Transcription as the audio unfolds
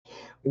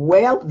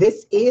Well,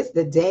 this is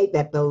the day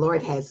that the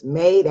Lord has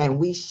made, and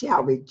we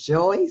shall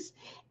rejoice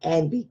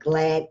and be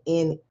glad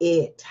in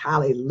it.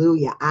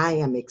 Hallelujah. I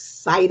am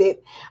excited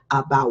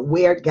about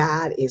where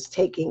God is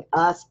taking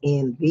us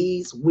in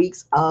these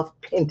weeks of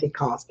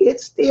Pentecost.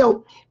 It's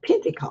still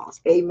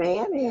Pentecost.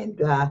 Amen.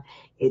 And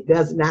it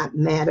does not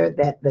matter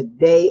that the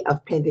day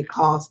of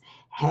Pentecost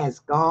has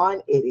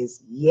gone, it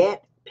is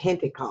yet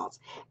Pentecost.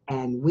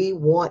 And we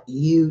want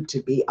you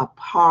to be a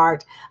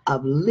part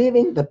of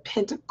living the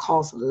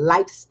Pentecost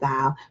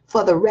lifestyle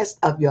for the rest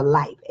of your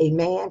life.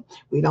 Amen.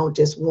 We don't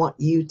just want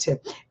you to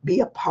be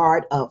a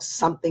part of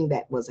something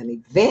that was an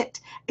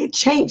event. It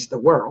changed the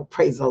world,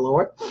 praise the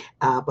Lord.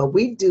 But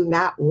we do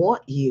not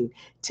want you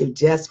to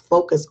just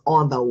focus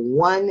on the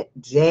one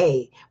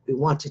day. We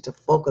want you to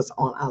focus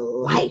on a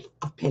life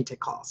of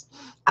Pentecost.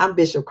 I'm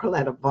Bishop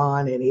Corletta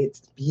Vaughn, and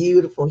it's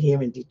beautiful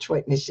here in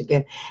Detroit,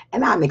 Michigan.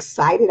 And I'm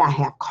excited. I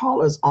have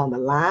callers on the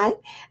line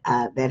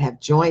that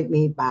have joined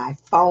me by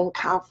phone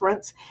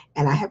conference.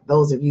 And I have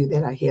those of you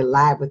that are here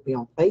live with me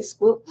on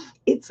Facebook.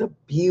 It's a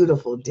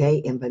beautiful day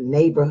in the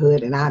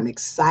neighborhood, and I'm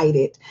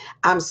excited.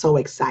 I'm so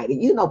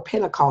excited. You know,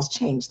 Pentecost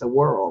changed the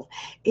world.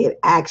 It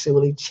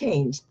actually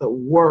changed the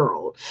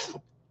world.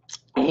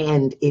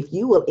 And if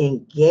you will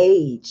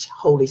engage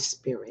Holy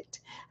Spirit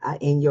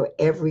in your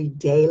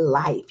everyday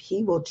life,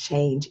 he will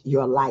change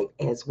your life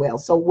as well.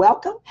 So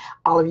welcome,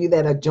 all of you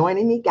that are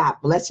joining me. God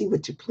bless you.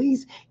 Would you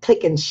please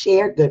click and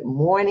share? Good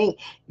morning.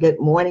 Good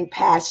morning,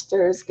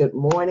 pastors. Good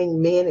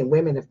morning, men and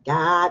women of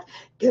God.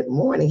 Good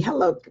morning.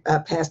 Hello,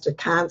 Pastor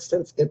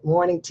Constance. Good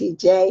morning,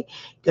 TJ.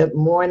 Good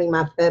morning,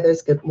 my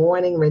feathers. Good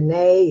morning,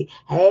 Renee.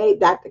 Hey,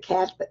 Dr.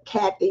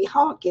 Kathy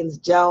Hawkins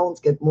Jones.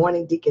 Good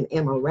morning, Deacon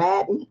Emma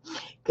Radden.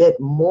 Good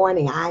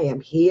morning. I am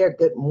here.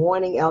 Good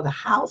morning, Elder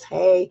House.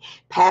 Hey,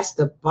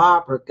 Pastor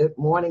Barbara. Good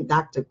morning,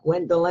 Dr.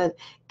 Gwendolyn.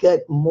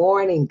 Good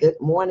morning. Good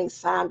morning,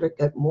 Sandra.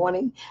 Good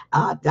morning,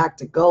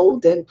 Dr.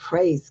 Golden.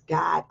 Praise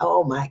God.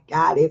 Oh, my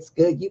God. It's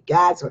good. You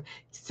guys are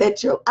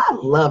set your, I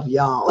love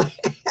y'all.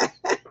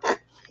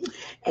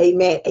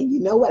 Amen. And you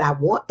know what I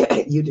want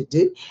you to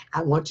do?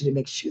 I want you to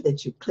make sure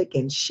that you click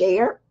and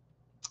share.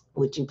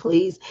 Would you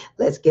please?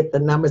 Let's get the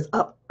numbers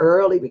up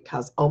early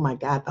because, oh my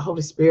God, the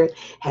Holy Spirit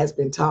has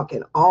been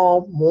talking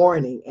all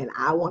morning, and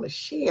I want to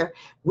share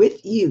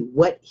with you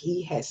what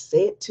he has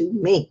said to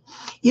me.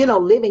 You know,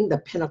 living the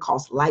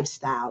Pentecost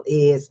lifestyle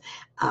is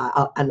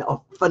a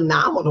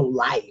phenomenal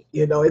life.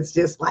 You know, it's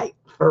just like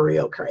for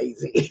real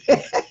crazy.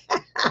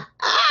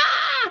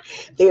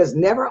 There's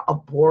never a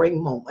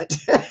boring moment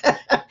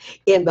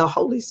in the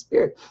Holy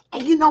Spirit.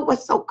 And you know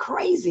what's so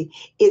crazy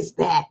is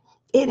that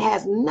it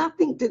has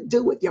nothing to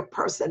do with your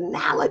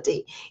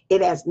personality.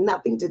 It has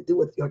nothing to do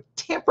with your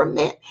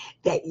temperament,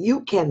 that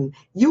you can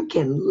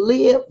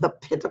live the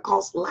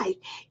Pentecost life.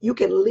 You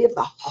can live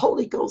the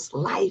Holy Ghost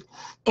life,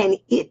 and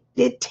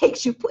it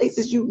takes you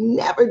places you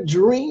never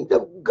dreamed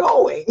of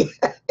going.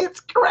 It's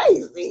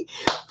crazy.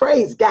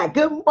 Praise God.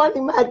 Good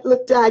morning, my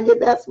Latanya.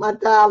 That's my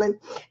darling.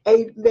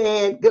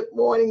 Amen. Good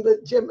morning,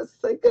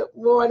 Jimison. Good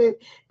morning,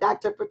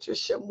 Dr.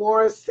 Patricia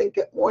Morrison.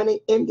 Good morning,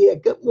 India.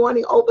 Good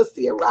morning,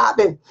 Overseer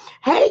Robin.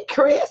 Hey,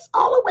 Chris,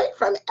 all the way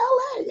from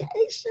LA.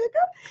 Hey, sugar.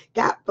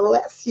 God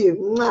bless you.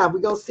 We're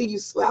going to see you.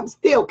 I'm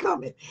still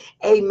coming.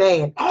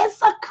 Amen.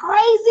 It's a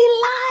crazy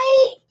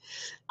life.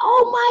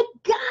 Oh, my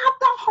God.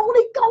 The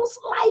Holy Ghost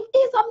life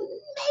is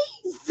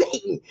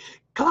amazing.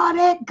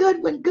 Claudette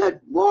Goodwin, good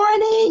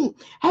morning.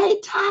 Hey,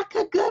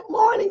 Taka, good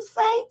morning,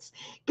 saints.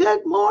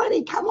 Good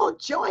morning. Come on,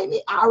 join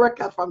me.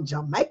 Erica from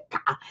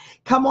Jamaica.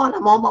 Come on,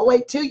 I'm on my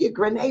way to you.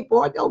 Grenade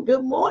Bordeaux,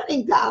 good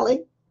morning,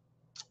 darling.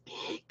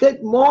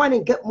 Good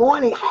morning. Good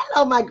morning.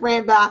 Hello, my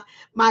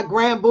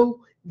grandboo,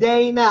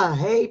 Dana.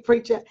 Hey,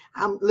 preacher.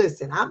 I'm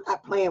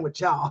not playing with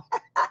y'all.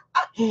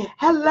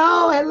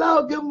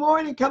 Hello. Good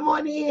morning. Come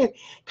on in.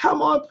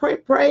 Come on,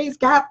 praise.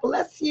 God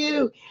bless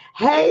you.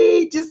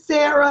 Hey,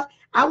 Sarah.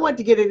 I want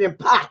to get it in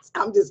pots.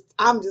 I'm just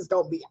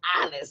gonna be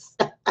honest.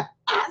 I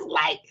was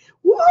like,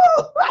 woo,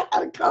 I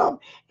gotta come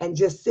and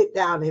just sit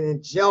down and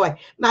enjoy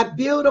my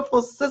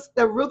beautiful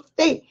sister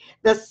Ruthie,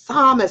 the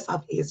psalmist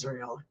of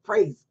Israel.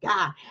 Praise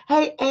God.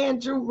 Hey,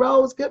 Andrew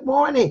Rose, good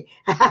morning.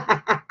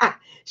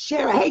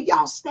 Sharon, hey,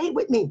 y'all, stay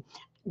with me.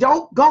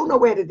 Don't go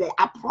nowhere today.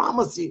 I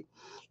promise you.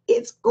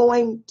 It's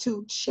going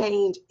to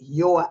change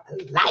your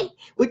life.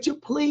 Would you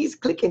please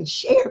click and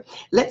share?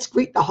 Let's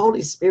greet the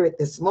Holy Spirit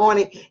this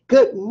morning.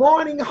 Good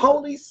morning,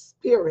 Holy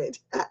Spirit.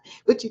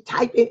 Would you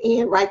type it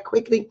in right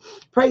quickly?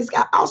 Praise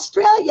God.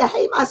 Australia.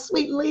 Hey, my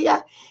sweet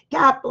Leah.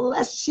 God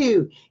bless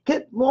you.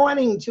 Good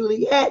morning,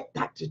 Juliet.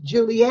 Dr.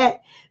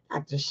 Juliet.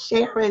 Dr.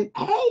 Sharon.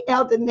 Hey,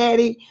 Elder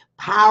Nettie.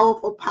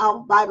 Powerful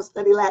Bible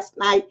study last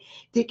night.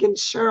 Deacon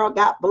Cheryl,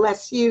 God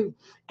bless you.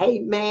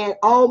 Amen.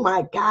 Oh,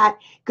 my God.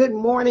 Good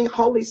morning,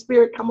 Holy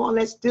Spirit. Come on,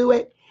 let's do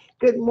it.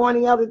 Good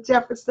morning, Elder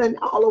Jefferson,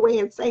 all the way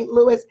in St.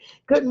 Louis.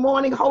 Good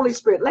morning, Holy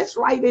Spirit. Let's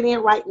write it in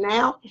right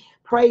now.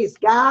 Praise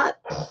God.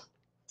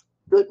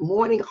 Good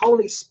morning,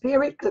 Holy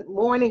Spirit. Good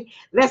morning.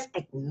 Let's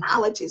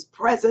acknowledge his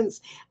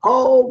presence.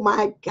 Oh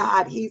my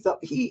God, he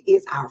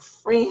is our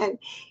friend.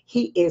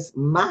 He is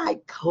my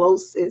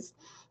closest.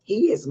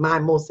 He is my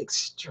most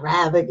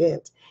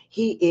extravagant.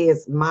 He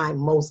is my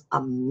most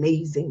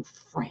amazing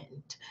friend.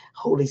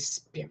 Holy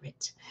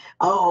Spirit.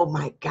 Oh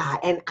my God.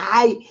 And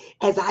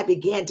as I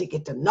began to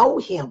get to know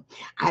him,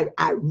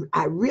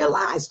 I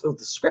realized through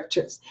the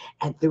scriptures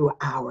and through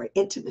our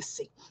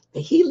intimacy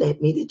that he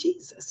led me to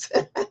Jesus,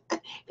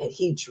 that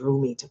he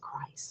drew me to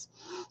Christ.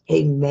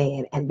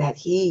 Amen. And that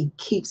he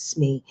keeps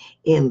me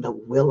in the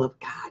will of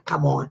God.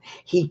 Come on.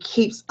 He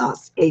keeps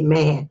us.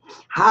 Amen.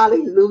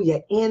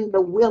 Hallelujah. In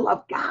the will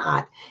of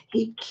God.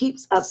 He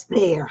keeps us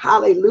there.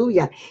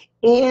 Hallelujah.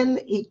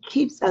 He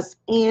keeps us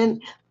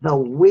in the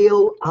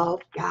will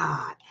of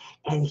God.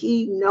 And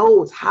he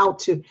knows how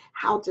to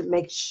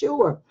make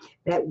sure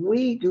that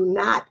we do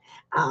not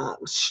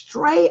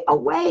stray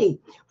away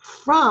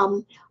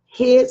from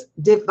his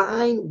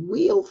divine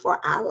will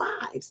for our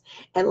lives.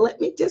 And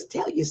let me just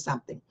tell you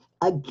something.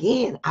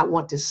 Again, I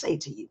want to say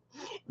to you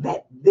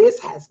that this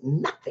has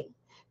nothing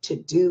to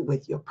do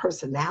with your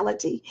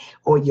personality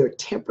or your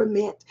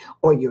temperament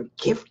or your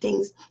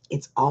giftings.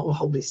 It's all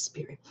Holy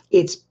Spirit.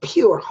 It's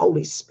pure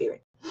Holy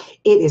Spirit.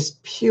 It is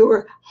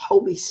pure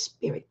Holy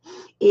Spirit.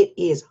 It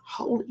is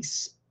Holy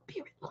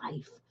Spirit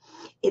life.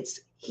 It's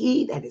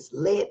he that is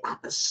led by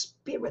the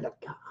Spirit of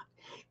God.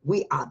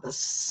 We are the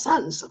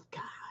sons of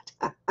God.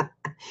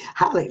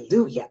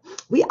 Hallelujah.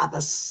 We are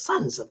the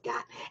sons of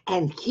God.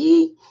 And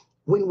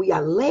when we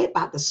are led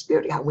by the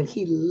Spirit of God, when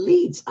he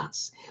leads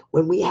us,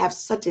 when we have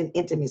such an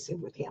intimacy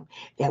with him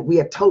that we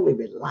are totally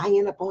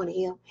reliant upon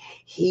him,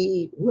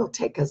 he will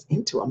take us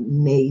into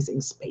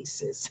amazing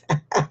spaces.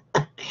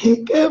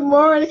 Good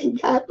morning.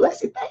 God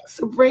bless you. Thanks,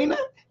 Sabrina.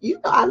 You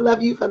know I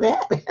love you for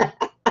that.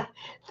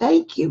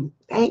 Thank you.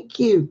 Thank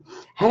you.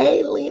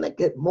 Hey, Lena,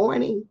 good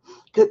morning.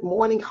 Good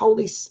morning,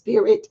 Holy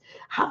Spirit.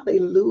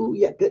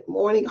 Hallelujah. Good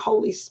morning,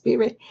 Holy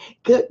Spirit.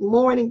 Good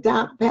morning,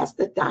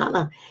 Pastor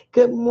Donna.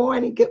 Good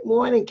morning. Good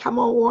morning. Come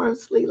on,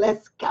 Wormsley.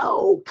 Let's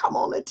go. Come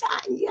on,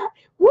 Latanya.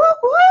 Woo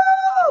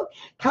woo.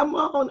 Come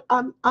on,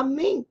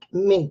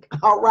 Mink.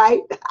 All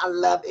right. I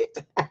love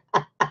it.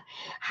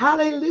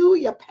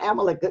 Hallelujah.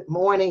 Pamela, good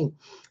morning.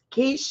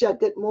 Keisha,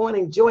 good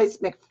morning. Joyce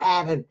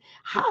McFadden,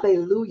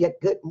 hallelujah,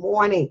 good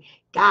morning.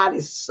 God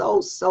is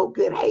so, so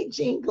good. Hey,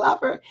 Jean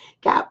Glover,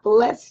 God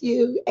bless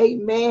you.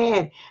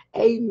 Amen.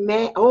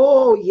 Amen.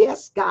 Oh,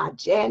 yes, God.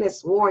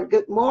 Janice Warren,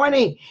 good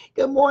morning.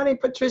 Good morning,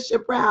 Patricia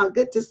Brown.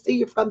 Good to see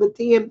you from the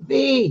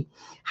DMV.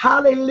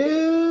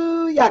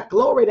 Hallelujah.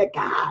 Glory to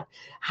God.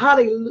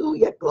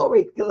 Hallelujah.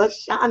 Glory to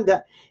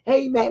LaShonda.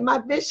 Amen. My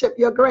bishop,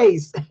 your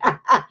grace.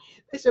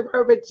 Bishop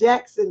Herbert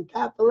Jackson,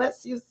 God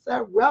bless you,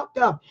 sir.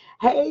 Welcome.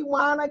 Hey,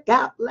 Juana,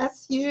 God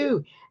bless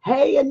you.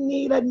 Hey,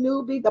 Anita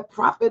Newby, the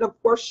prophet of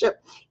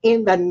worship,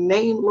 in the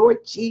name,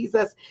 Lord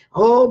Jesus.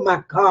 Oh,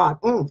 my God.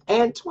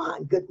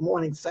 Antoine, good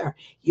morning, sir.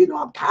 You know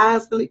I'm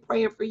constantly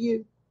praying for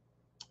you.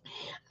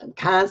 I'm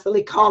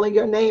constantly calling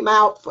your name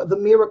out for the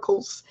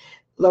miracles.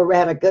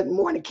 Loretta, good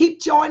morning.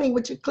 Keep joining.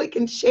 Would you click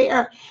and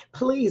share?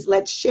 Please,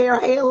 let's share.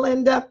 Hey,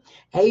 Linda.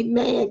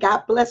 Amen.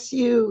 God bless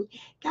you.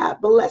 God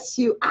bless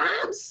you.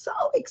 I'm so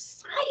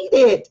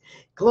excited.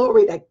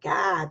 Glory to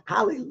God.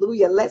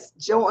 Hallelujah. Let's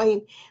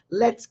join.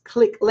 Let's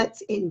click.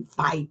 Let's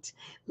invite.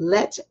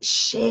 Let's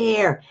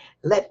share.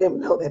 Let them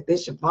know that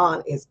Bishop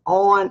Vaughn is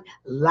on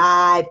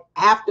live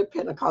after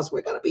Pentecost.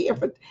 We're going to be here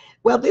for,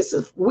 well, this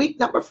is week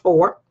number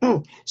 4.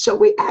 So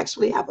we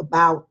actually have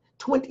about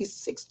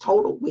 26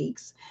 total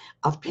weeks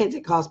of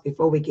Pentecost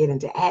before we get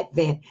into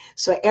Advent.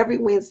 So every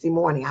Wednesday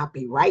morning, I'll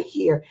be right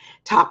here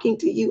talking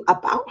to you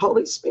about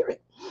Holy Spirit.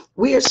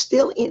 We are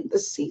still in the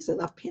season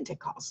of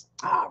Pentecost.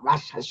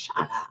 Rosh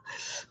Hashanah.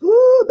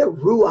 Ooh, the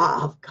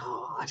Ruah of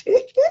God.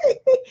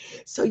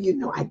 So, you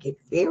know, I get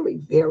very,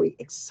 very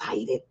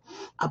excited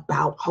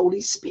about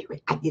Holy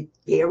Spirit. I get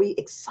very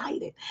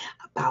excited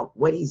about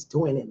what he's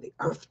doing in the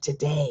earth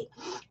today.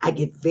 I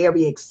get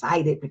very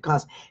excited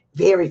because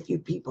very few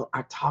people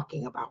are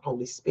talking about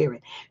Holy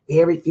Spirit.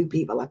 Very few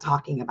people are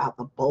talking about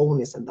the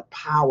boldness and the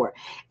power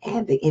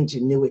and the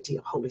ingenuity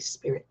of Holy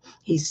Spirit.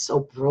 He's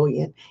so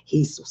brilliant.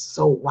 He's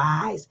so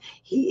wise.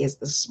 He is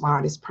the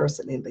smartest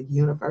person in the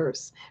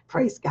universe.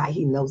 Praise God.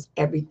 He knows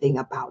everything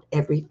about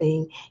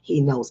everything.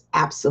 He knows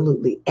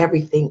absolutely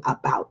everything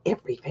about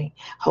everything.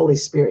 Holy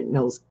Spirit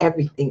knows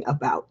everything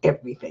about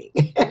everything.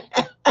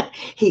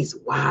 He's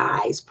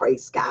wise,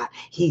 praise God.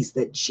 He's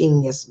the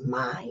genius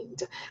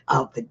mind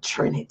of the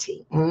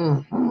Trinity.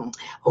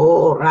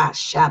 Oh,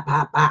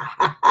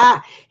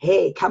 Rashababa.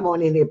 Hey, come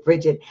on in here,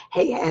 Bridget.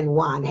 Hey,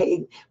 Anwan.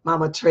 Hey,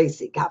 Mama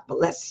Tracy. God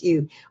bless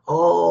you.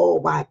 Oh,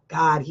 my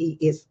God. He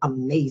is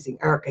amazing.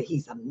 Erica,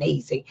 he's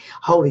amazing.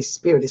 Holy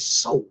Spirit is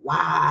so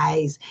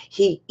wise.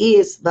 He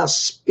is the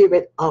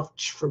Spirit of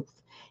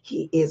truth.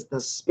 He is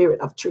the Spirit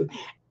of truth.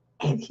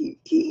 And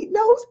he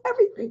knows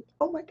everything.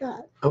 Oh my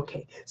God.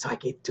 Okay, so I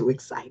get too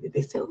excited.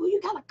 They say, oh, you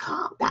gotta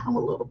calm down a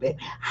little bit.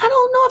 I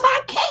don't know if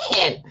I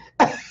can.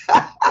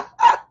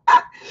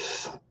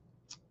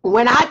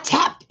 When I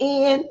tap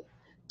in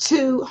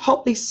to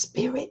Holy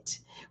Spirit,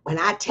 when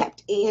I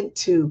tapped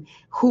into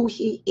who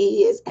he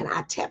is, and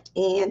I tapped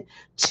in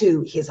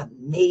to his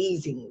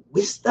amazing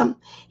wisdom,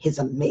 his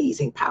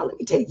amazing power, let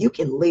me tell you, you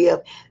can live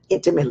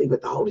intimately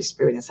with the Holy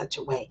Spirit in such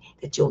a way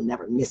that you'll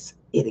never miss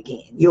it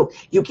again. You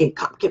can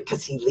come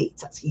because he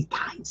leads us, he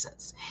guides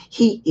us.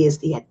 He is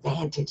the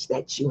advantage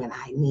that you and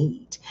I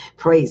need.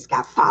 Praise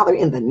God. Father,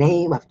 in the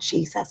name of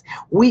Jesus,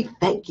 we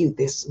thank you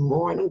this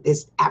morning,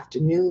 this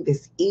afternoon,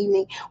 this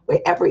evening,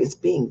 wherever it's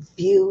being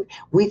viewed.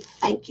 We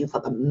thank you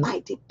for the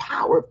mighty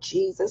power of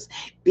Jesus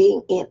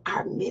being in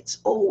our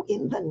midst, oh,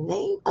 in the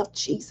name of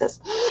Jesus.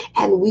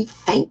 And we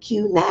thank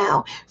you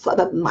now for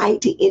the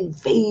mighty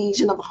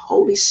invasion of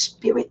Holy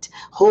Spirit.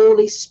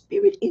 Holy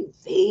Spirit,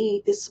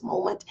 invade this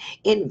moment,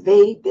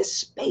 invade this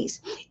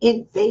space,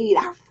 invade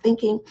our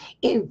thinking,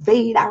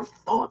 invade our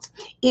thoughts,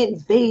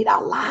 invade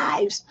our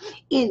lives,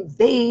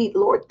 invade,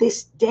 Lord,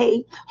 this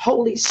day.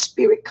 Holy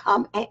Spirit,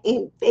 come and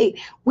invade.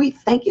 We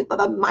thank you for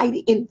the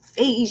mighty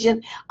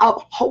invasion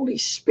of Holy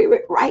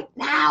Spirit right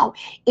now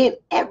in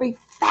every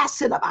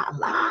facet of our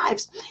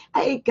lives.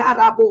 We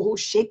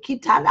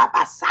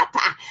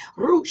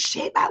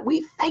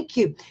thank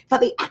you for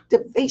the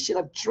activation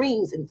of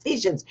dreams and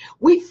visions.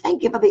 We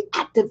thank you for the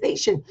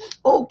activation,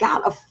 oh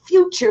God, of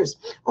futures,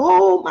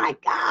 oh my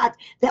God,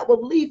 that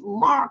will leave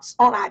marks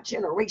on our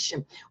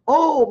generation.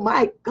 Oh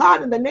my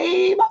God, in the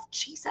name of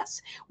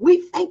Jesus,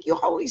 we thank you,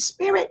 Holy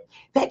Spirit,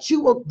 that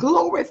you will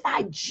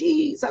glorify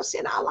Jesus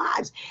in our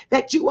lives,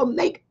 that you will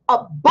make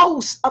a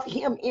boast of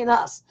him in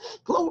us.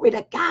 Glory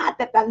to God,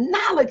 that the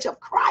knowledge of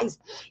Christ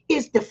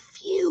is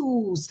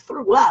diffused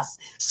through us.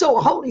 So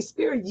Holy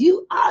Spirit,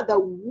 you are the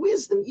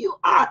wisdom, you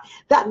are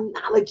the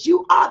knowledge,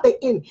 you are the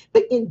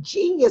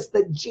ingenious,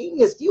 the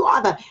genius, you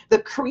are the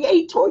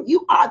creator,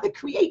 you are the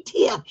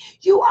creative,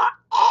 you are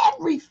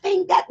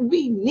everything that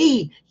we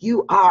need.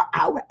 You are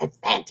our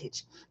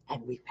advantage.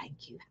 And we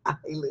thank you.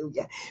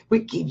 Hallelujah. We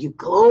give you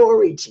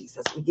glory,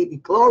 Jesus. We give you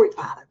glory,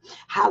 Father.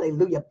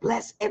 Hallelujah.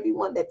 Bless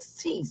everyone that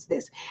sees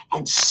this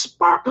and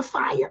spark a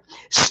fire.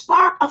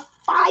 Spark a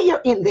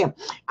fire in them.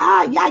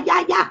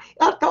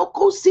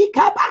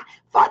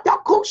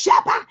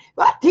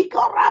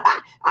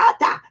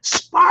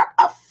 Spark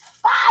a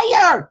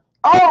fire.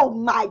 Oh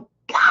my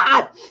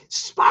God.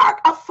 Spark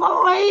a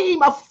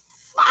flame of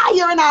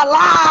fire in our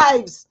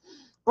lives.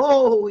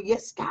 Oh,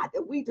 yes, God,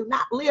 that we do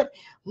not live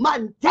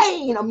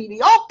mundane or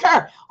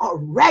mediocre or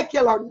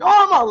regular,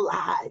 normal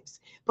lives,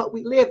 but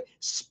we live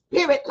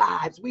spirit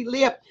lives. We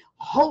live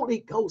Holy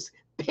Ghost,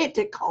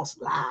 Pentecost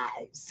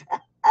lives.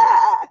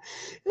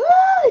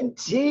 In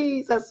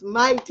Jesus'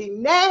 mighty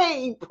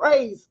name,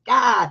 praise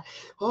God.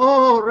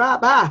 Oh,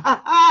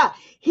 Rabbi,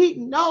 he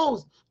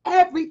knows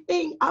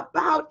everything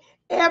about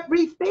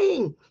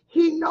everything.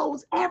 He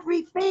knows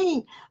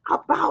everything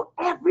about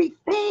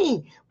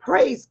everything.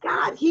 Praise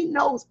God. He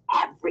knows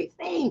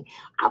everything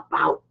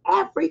about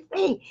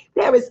everything.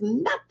 There is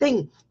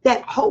nothing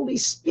that Holy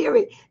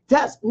Spirit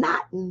does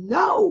not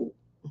know.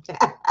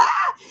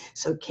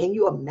 So can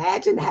you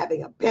imagine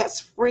having a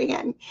best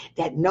friend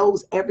that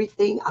knows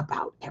everything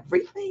about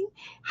everything?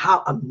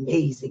 How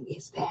amazing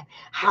is that?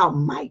 How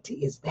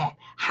mighty is that?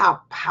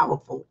 How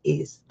powerful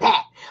is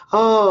that?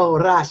 Oh,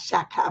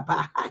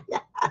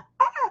 Rashakabahaya.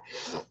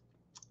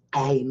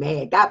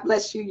 Amen. God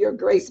bless you, your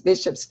grace,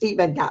 Bishop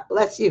Stephen. God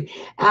bless you.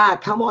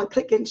 Come on,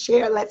 click and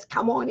share. Let's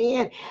come on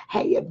in.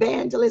 Hey,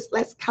 evangelist,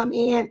 let's come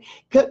in.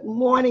 Good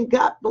morning.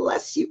 God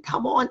bless you.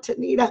 Come on,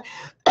 Tanita.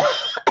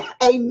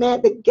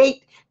 Amen. The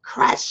gate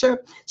crasher,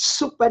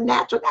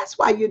 supernatural. That's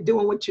why you're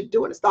doing what you're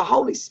doing. It's the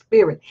Holy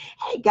Spirit.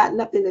 Ain't got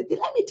nothing to do.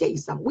 Let me tell you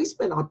something. We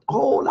spend a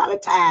whole lot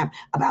of time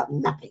about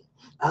nothing.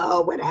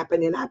 Oh, what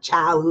happened in our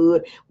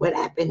childhood? What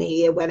happened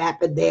here? What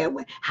happened there?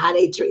 How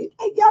they treat?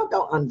 Hey, y'all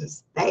don't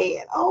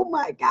understand. Oh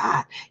my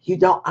God. You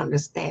don't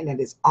understand that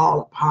it's all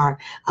a part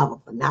of a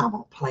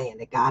phenomenal plan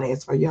that God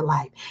has for your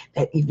life,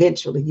 that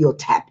eventually you'll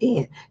tap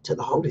in to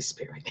the Holy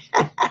Spirit.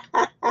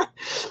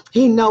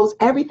 He knows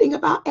everything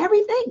about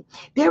everything.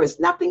 There is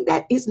nothing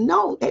that is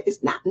known that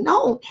is not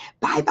known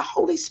by the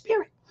Holy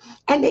Spirit.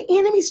 And the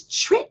enemy's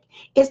trick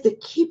is to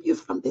keep you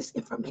from this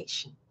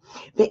information.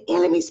 The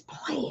enemy's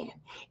plan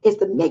is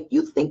to make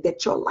you think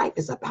that your life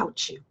is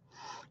about you.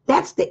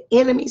 That's the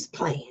enemy's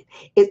plan,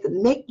 is to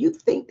make you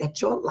think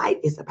that your life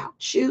is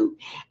about you,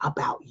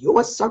 about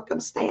your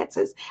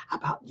circumstances,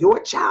 about your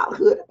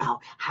childhood,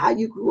 about how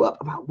you grew up,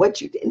 about what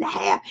you didn't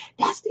have.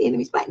 That's the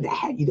enemy's plan, to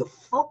have you to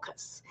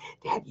focus,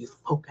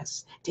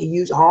 to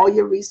use all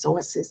your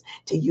resources,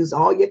 to use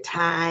all your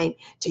time,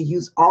 to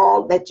use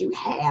all that you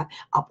have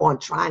upon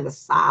trying to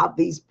solve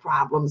these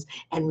problems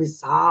and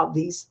resolve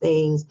these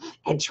things.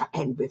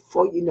 And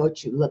before you know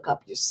it, you look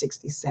up, you're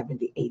 60,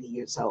 70, 80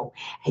 years old,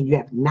 and you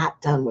have not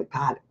done what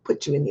God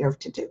put you in the earth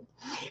to do.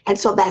 And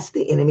so that's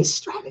the enemy's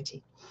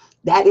strategy.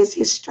 That is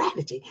his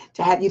strategy,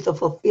 to have you to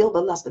fulfill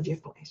the lust of your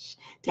flesh,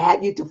 to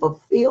have you to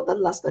fulfill the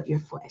lust of your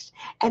flesh.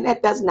 And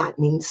that does not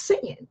mean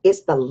sin.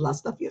 It's the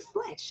lust of your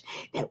flesh.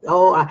 That,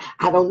 oh,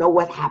 I don't know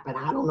what happened.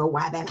 I don't know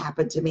why that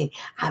happened to me.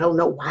 I don't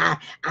know why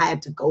I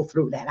had to go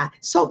through that.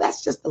 So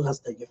that's just the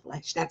lust of your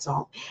flesh. That's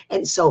all.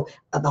 And so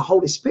the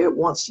Holy Spirit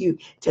wants you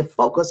to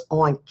focus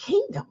on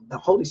kingdom. The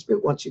Holy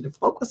Spirit wants you to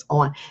focus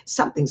on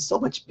something so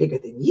much bigger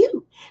than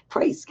you.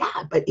 Praise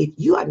God. But if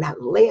you are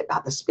not led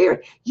by the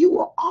Spirit, you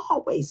will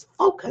always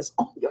focus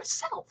on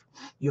yourself.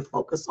 You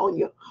focus on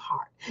your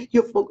heart.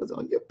 You focus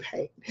on your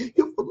pain.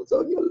 You focus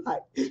on your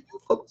life. You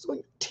focus on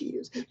your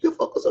tears. You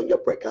focus on your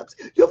breakups.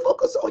 You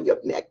focus on your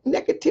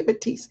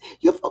negativities.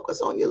 You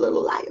focus on your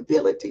little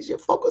liabilities. You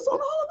focus on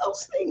all of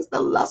those things,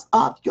 the lust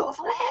of your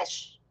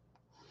flesh.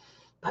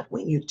 But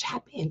when you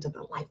tap into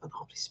the life of the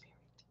Holy Spirit,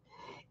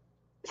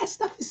 that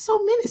stuff is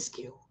so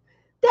minuscule.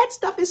 That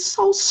stuff is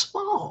so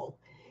small.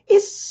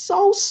 It's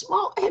so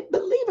small, and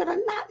believe it or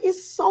not,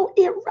 it's so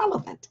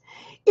irrelevant.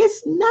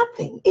 It's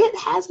nothing. It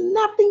has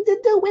nothing to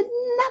do with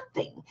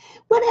nothing.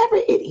 Whatever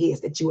it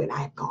is that you and I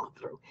have gone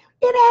through,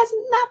 it has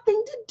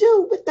nothing to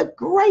do with the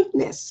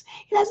greatness.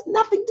 It has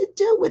nothing to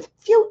do with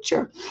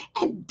future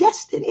and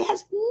destiny. It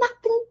has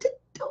nothing to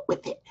do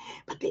with it.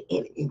 But the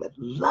enemy would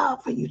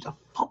love for you to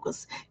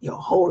focus your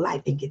whole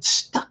life and get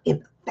stuck in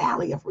the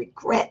valley of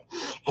regret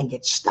and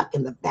get stuck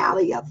in the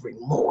valley of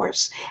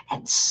remorse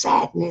and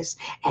sadness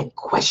and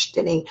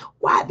questioning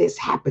why this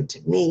happened to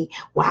me,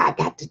 why I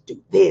got to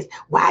do this,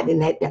 why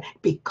didn't that,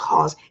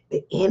 because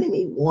the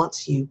enemy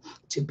wants you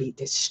to be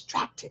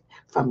distracted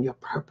from your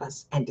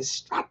purpose and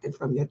distracted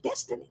from your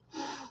destiny.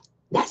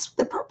 That's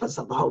the purpose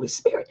of the Holy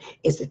Spirit,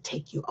 is to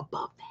take you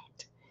above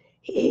that.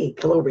 Hey,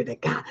 glory to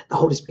God. The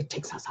Holy Spirit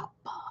takes us above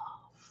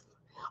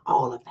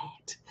all of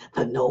that,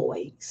 the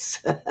noise,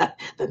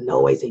 the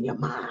noise in your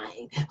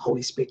mind.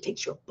 Holy Spirit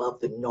takes you above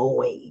the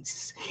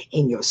noise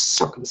in your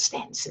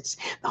circumstances.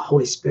 The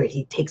Holy Spirit,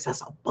 he takes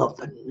us above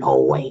the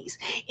noise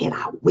in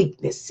our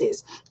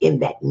weaknesses, in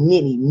that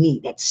mini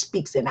me that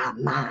speaks in our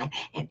mind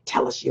and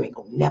tell us you ain't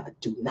gonna never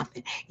do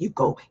nothing. You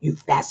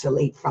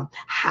vacillate from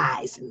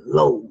highs and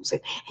lows,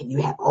 and you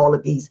have all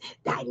of these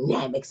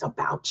dynamics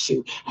about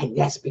you, and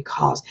that's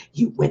because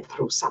you went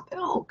through something.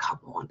 Oh, come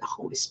on, the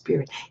Holy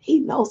Spirit, he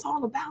knows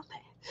all about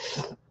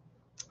that.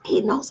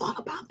 He knows all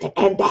about that.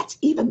 And that's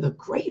even the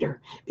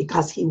greater,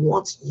 because he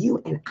wants you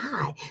and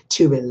I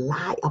to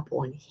rely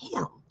upon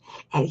him.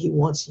 And he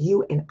wants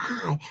you and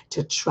I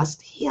to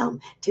trust him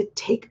to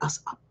take us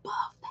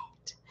above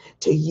that,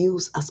 to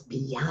use us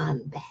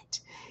beyond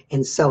that.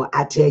 And so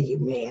I tell you,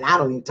 man, I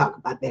don't even talk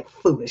about that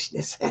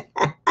foolishness. I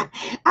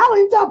don't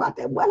even talk about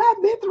that. What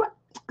I've been through,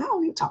 I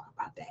don't even talk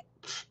about that.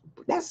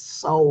 That's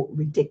so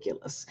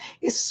ridiculous.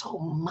 It's so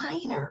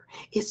minor.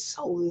 It's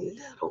so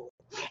little.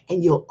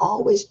 And you'll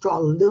always draw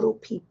little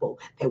people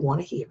that want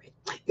to hear it.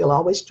 You'll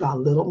always draw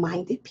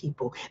little-minded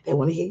people. They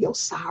want to hear your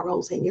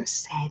sorrows and your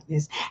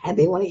sadness, and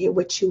they want to hear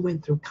what you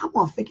went through. Come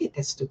on, forget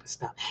that stupid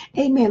stuff.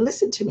 Amen.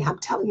 Listen to me. I'm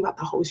telling you about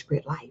the Holy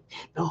Spirit life.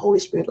 The Holy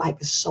Spirit life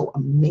is so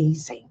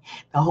amazing.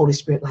 The Holy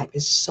Spirit life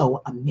is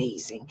so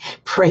amazing.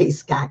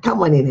 Praise God.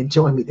 Come on in and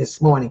join me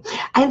this morning.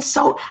 And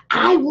so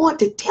I want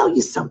to tell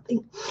you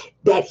something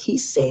that he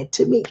said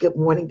to me. Good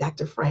morning,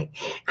 Dr. Frank.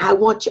 I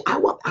want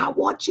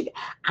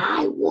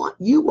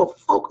you will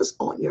focus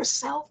on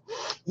yourself.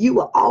 You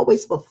will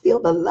always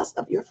fulfill the lust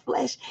of your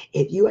flesh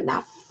if you are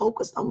not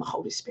focused on the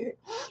Holy Spirit.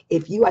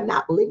 If you are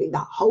not living the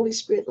Holy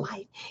Spirit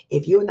life,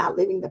 if you're not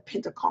living the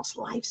Pentecost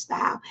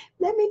lifestyle,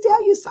 let me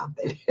tell you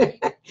something.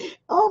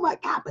 Oh my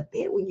God. But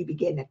then when you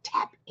begin to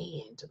tap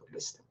into the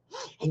wisdom,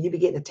 and you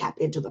begin to tap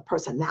into the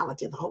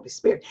personality of the Holy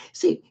Spirit.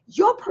 See,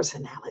 your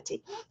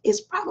personality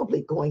is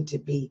probably going to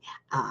be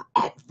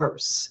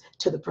adverse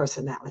to the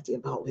personality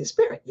of the Holy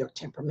Spirit. Your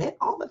temperament,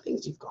 all the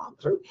things you've gone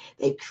through,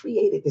 they've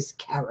created this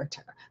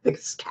character,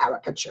 this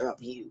caricature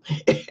of you.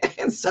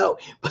 And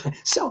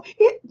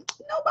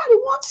nobody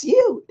wants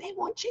you. They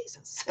want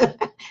Jesus.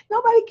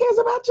 Nobody cares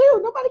about you.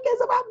 Nobody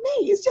cares about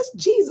me. It's just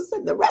Jesus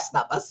and the rest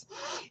of us.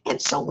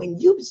 And so when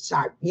you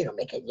start,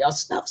 making your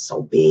stuff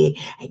so big,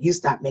 and you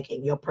start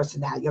making your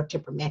personality, your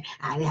temperament,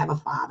 I didn't have a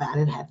father, I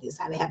didn't have this,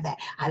 I didn't have that,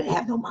 I didn't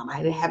have no mama,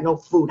 I didn't have no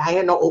food, I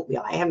had no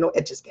oatmeal, I had no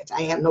Etch-a-Sketch,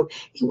 I had no,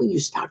 and when you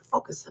start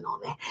focusing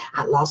on that,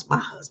 I lost my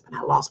husband,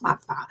 I lost my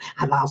father,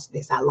 I lost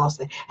this, I lost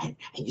that, and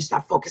you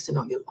start focusing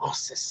on your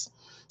losses,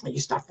 and you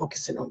start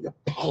focusing on your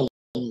pain,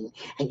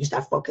 and you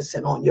start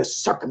focusing on your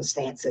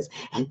circumstances,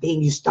 and then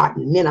you start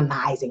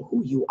minimizing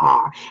who you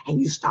are,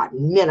 and you start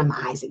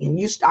minimizing, and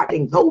you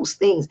starting those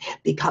things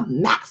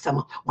become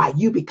maximum while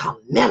you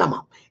become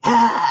minimum.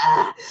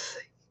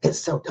 And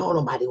so don't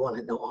nobody want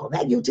to know all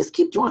that. You just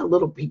keep drawing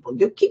little people.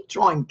 You keep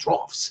drawing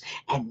dwarfs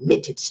and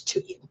midgets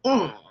to you.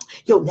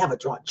 You'll never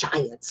draw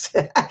giants.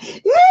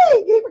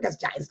 Because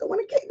giants don't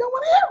want to hear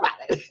about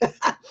it.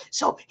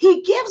 So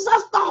he gives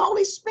us the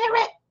Holy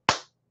Spirit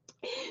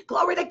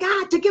Glory to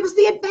God, to give us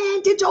the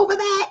advantage over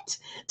that,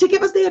 to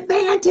give us the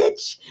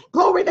advantage.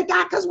 Glory to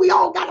God, because we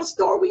all got a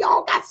story, we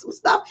all got some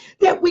stuff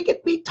that we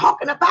could be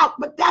talking about,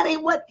 but that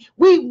ain't what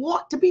we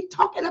want to be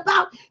talking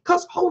about,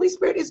 because Holy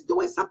Spirit is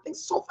doing something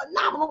so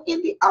phenomenal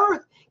in the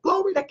earth.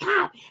 Glory to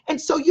God. And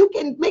so you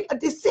can make a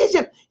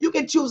decision. You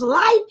can choose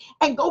life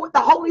and go with the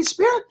Holy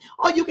Spirit,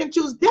 or you can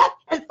choose death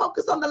and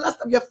focus on the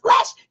lust of your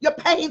flesh, your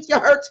pains, your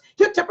hurts,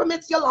 your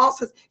temperaments, your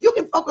losses. You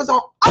can focus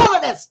on all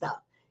of that stuff.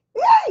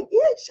 Yeah,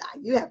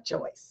 you have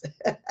choice.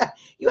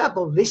 You have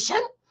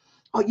volition,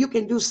 or you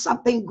can do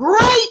something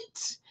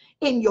great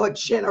in your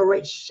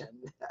generation.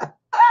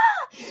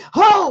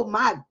 Oh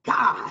my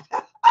God.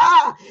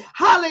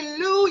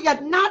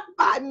 Hallelujah. Not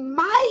by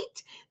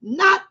might,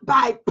 not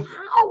by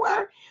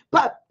power,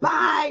 but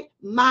by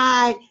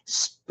my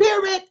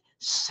spirit,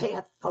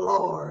 saith the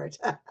Lord.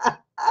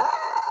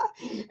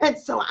 And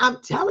so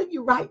I'm telling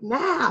you right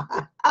now,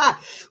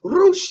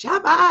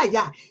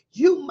 Rushabaya,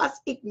 you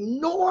must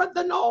ignore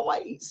the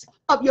noise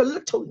of your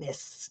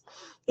littleness.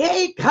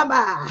 Hey, come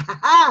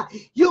on.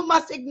 You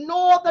must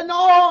ignore the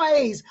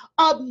noise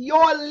of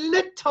your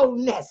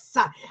littleness.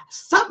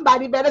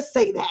 Somebody better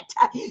say that.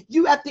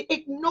 You have to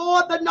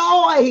ignore the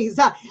noise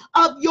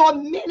of your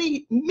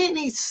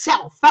many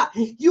self.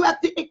 You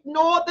have to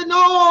ignore the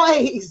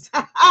noise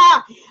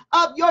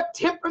of your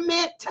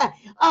temperament,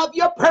 of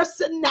your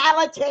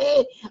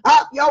personality,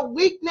 of your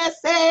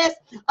weaknesses,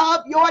 of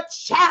your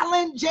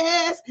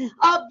challenges,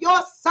 of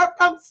your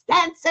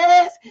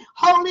circumstances.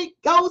 Holy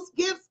Ghost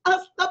gives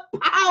us the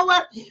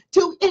power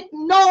to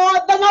ignore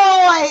the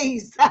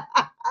noise.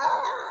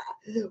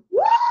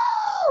 Woo!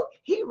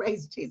 He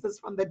raised Jesus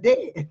from the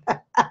dead.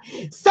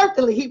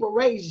 Certainly he will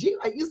raise you.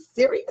 Are you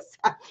serious?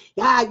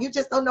 Yeah, you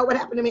just don't know what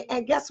happened to me.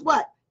 And guess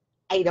what?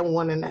 I don't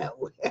want to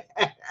know.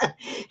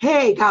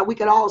 Hey, God, we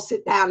could all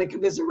sit down and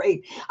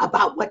commiserate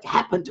about what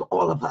happened to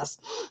all of us.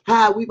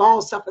 We've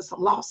all suffered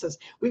some losses.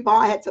 We've all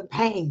had some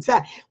pains.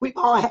 We've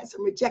all had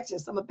some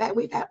rejections, some of that.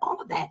 We've had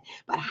all of that.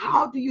 But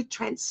how do you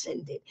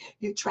transcend it?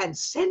 You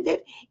transcend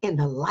it in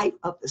the life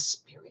of the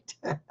Spirit.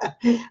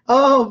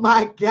 Oh,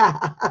 my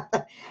God.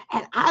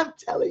 And I'm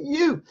telling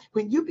you,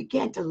 when you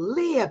begin to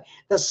live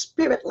the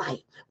Spirit life,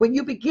 when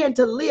you begin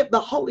to live the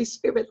Holy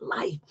Spirit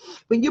life,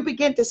 when you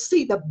begin to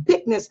see the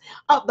bigness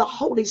of the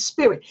Holy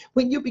Spirit,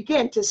 when you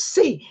begin to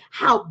see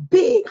how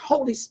big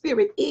Holy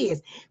Spirit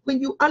is, when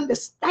you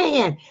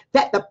understand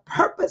that the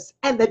purpose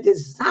and the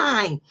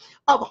design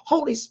of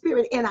Holy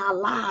Spirit in our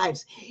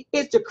lives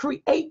is to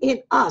create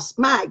in us,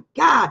 my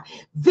God,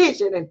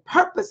 vision and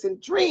purpose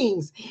and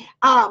dreams,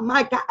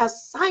 my God,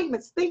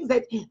 assignments, things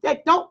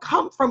that don't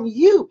come from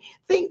you,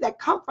 things that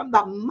come from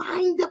the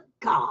mind of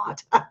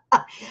God.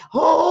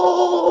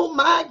 Oh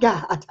my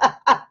God.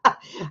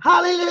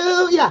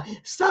 Hallelujah.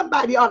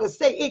 Somebody ought to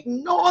say,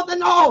 ignore the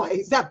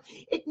noise.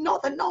 Ignore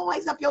the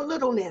noise of your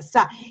littleness.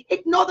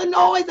 Ignore the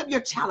noise of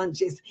your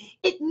challenges.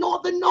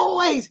 Ignore the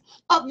noise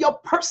of your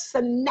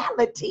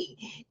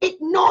personality.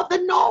 Ignore the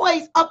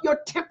noise of your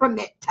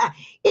temperament.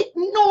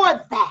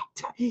 Ignore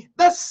that.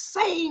 The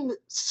same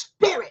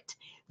Spirit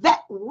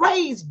that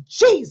raised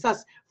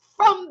Jesus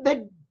from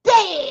the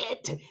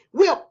dead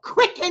will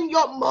quicken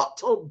your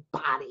mortal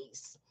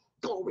bodies.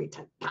 Glory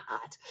to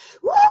God.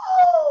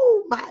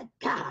 Woo, my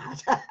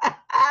God.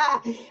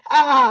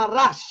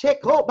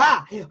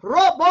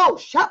 Robo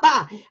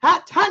Shaba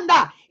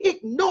Atanda.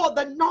 Ignore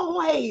the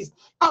noise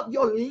of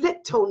your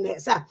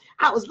littleness.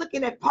 I was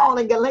looking at Paul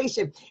in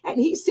Galatians, and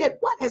he said,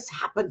 what has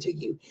happened to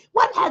you?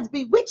 What has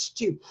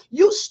bewitched you?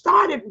 You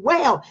started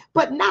well,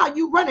 but now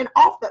you running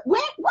off the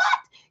what?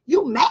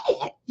 You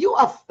mad? You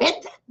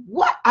offended?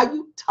 What are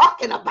you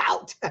talking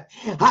about?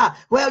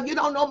 Well, you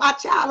don't know my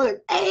childhood.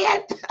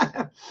 And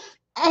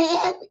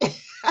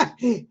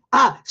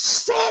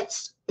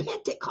since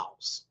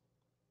Pentecost,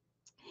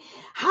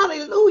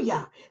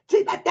 hallelujah.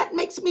 See, that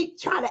makes me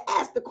try to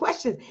ask the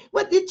question,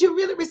 what did you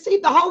really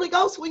receive the Holy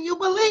Ghost when you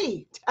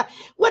believed?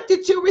 What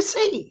did you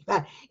receive?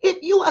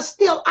 If you are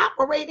still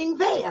operating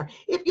there,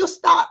 if you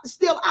start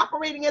still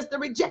operating as the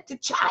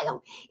rejected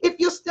child, if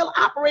you're still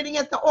operating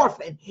as the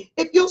orphan,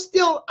 if you're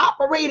still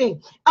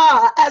operating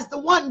as the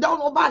one don't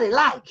nobody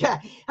like,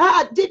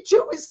 did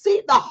you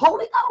receive the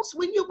Holy Ghost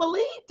when you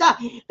believed?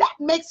 That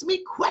makes me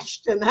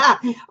question,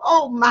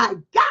 oh my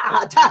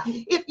God,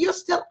 if you're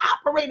still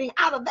operating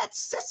out of that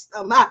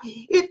system,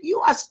 if you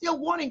are still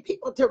wanting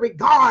people to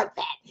regard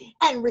that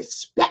and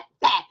respect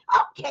that.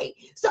 Okay,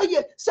 so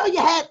you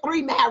had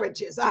 3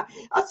 marriages, so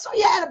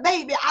you had a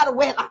baby out of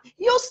wedlock.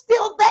 You're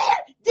still there.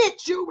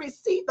 Did you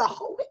receive the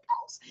Holy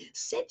Ghost?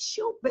 Since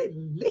you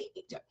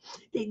believed,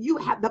 then you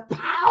have the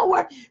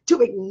power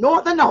to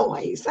ignore the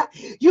noise.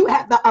 You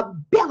have the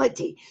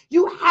ability.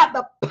 You have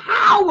the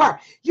power.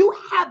 You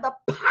have the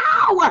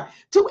power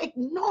to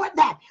ignore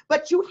that.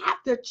 But you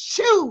have to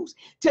choose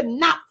to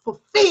not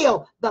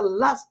fulfill the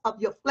lust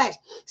of your flesh.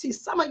 See,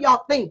 some of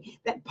y'all think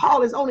that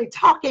Paul is only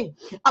talking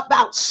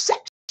about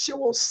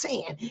sexual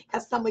sin,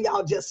 because some of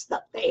y'all just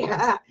stuck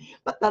there.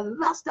 But the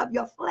lust of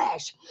your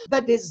flesh,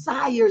 the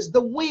desires,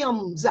 the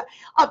whims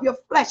of your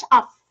flesh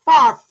are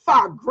far,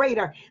 far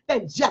greater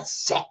than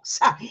just sex.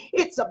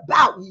 It's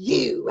about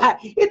you.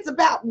 It's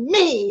about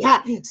me.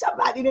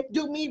 Somebody that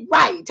do me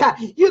right.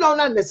 You don't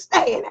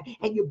understand.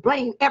 And you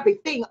blame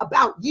everything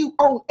about you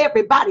on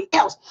everybody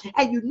else.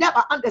 And you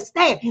never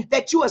understand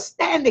that you are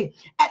standing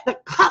at the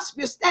cusp.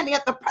 You're standing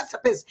at the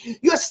precipice.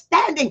 You're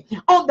standing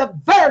on the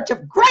verge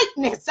of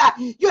greatness.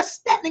 You're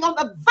standing on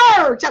the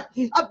verge of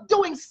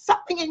doing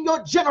something in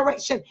your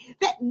generation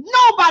that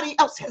nobody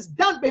else has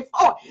done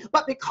before.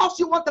 But because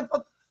you want to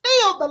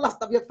fulfill the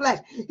lust of your flesh,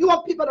 you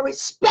want people to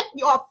respect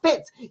your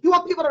offense. You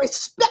want people to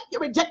respect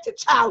your rejected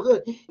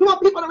childhood. You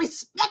want people to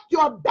respect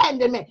your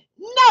abandonment.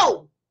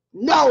 No,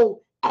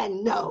 no,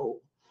 and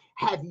no.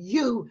 Have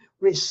you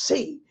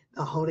received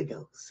the Holy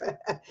Ghost?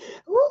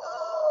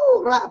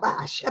 Ooh,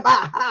 Rabba,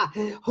 Sheba,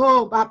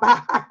 oh,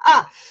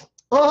 Baba.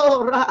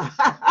 Oh,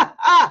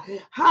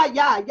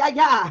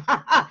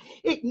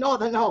 ignore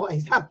the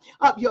noise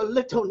of your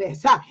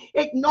littleness.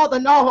 Ignore the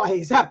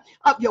noise of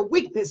your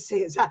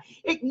weaknesses.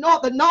 Ignore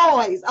the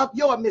noise of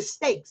your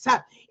mistakes.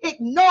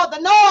 Ignore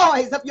the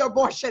noise of your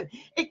abortion.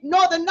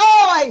 Ignore the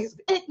noise.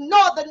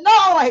 Ignore the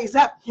noise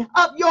of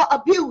your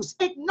abuse.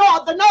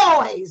 Ignore the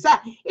noise.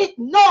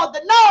 Ignore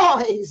the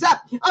noise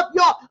of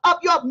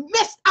your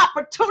missed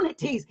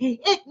opportunities.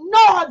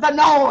 Ignore the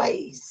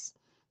noise.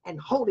 And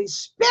Holy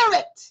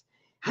Spirit,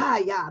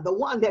 the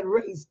one that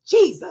raised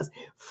Jesus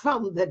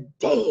from the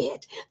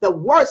dead. The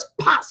worst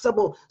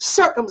possible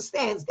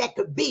circumstance that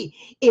could be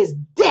is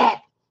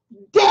death,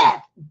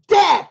 death,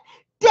 death,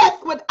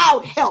 death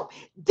without help,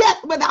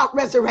 death without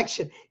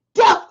resurrection,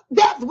 death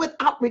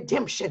without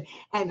redemption.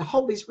 And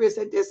Holy Spirit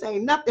said, this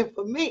ain't nothing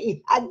for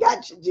me. I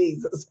got you,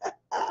 Jesus.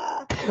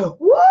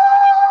 Woo!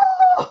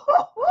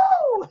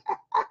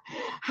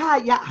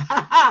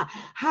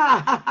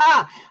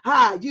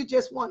 You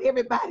just want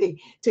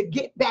everybody to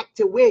get back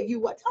to where you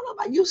were. Tell them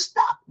about you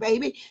stuck,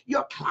 baby.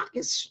 Your clock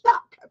is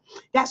stuck.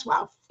 That's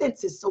why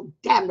offense is so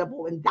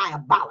damnable and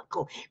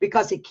diabolical,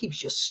 because it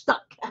keeps you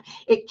stuck.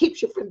 It keeps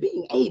you from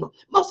being able.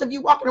 Most of you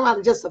walking around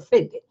are just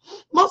offended.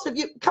 Most of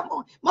you, come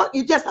on,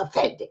 you're just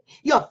offended.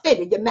 You're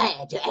offended. You're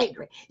mad. You're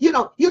angry. You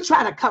know, you're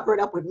trying to cover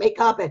it up with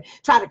makeup and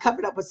try to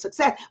cover it up with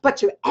success,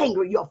 but you're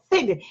angry. You're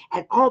offended.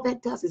 And all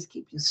that does is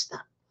keep you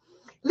stuck.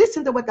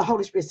 Listen to what the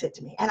Holy Spirit said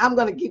to me. And I'm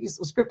going to give you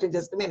some scripture in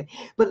just a minute.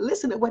 But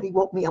listen to what he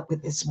woke me up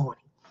with this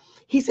morning.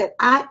 He said,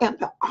 I am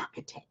the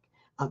architect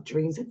of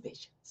dreams and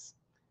visions.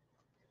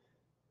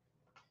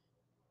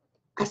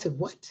 I said,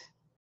 what?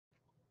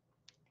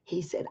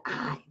 He said,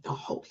 I, the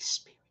Holy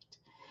Spirit,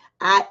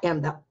 I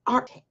am the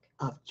architect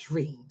of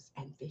dreams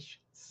and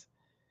visions.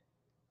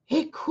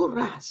 I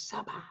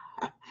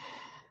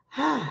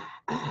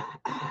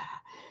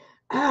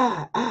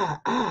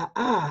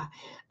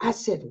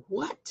said,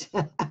 what?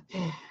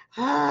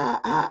 I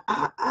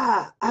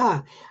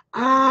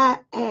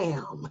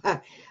am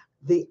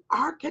the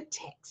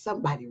architect.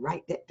 Somebody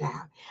write that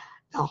down.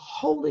 The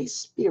Holy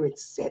Spirit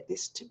said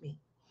this to me.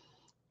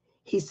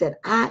 He said,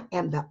 I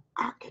am the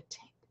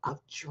architect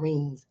of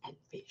dreams and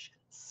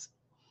visions.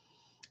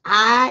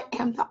 I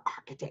am the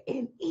architect.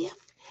 And if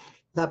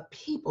the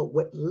people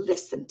would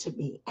listen to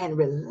me and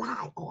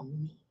rely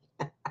on me,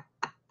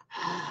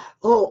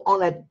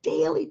 on a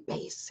daily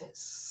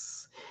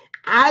basis,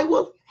 I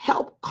will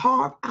help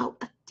carve out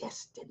a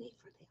destiny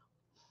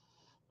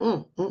for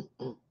them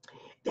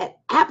that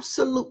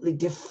absolutely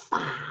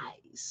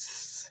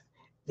defies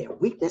their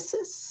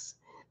weaknesses,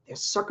 their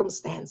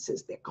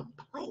circumstances, their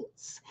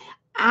complaints.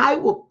 I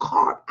will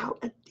carve out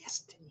a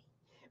destiny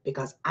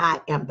because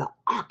I am the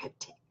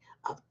architect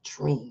of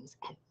dreams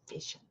and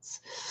visions.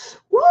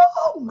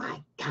 Oh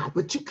my God,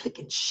 would you click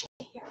and share?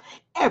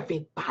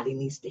 Everybody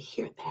needs to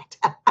hear that.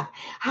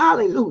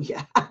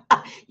 Hallelujah.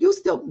 You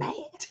still mad?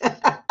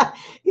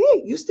 Yeah,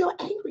 you still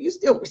angry? You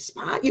still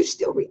respond? You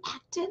still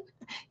reacting?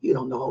 You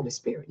don't know Holy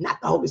Spirit,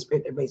 not the Holy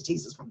Spirit that raised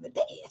Jesus from the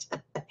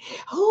dead.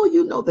 Oh,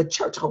 you know the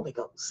church Holy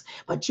Ghost,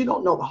 but you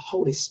don't know the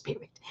Holy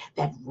Spirit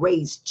that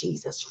raised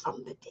Jesus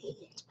from the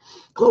dead.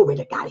 Glory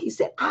to God. He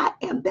said, I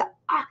am the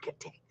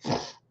architect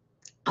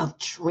of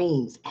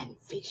dreams and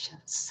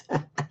visions.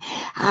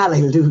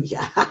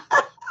 Hallelujah.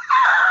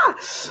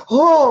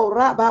 Oh,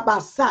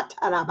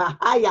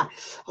 Rababasata.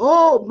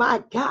 Oh,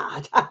 my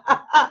God.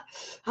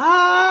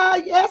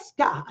 Yes,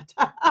 God.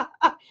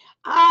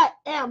 I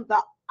am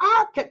the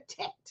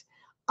architect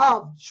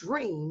of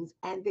dreams.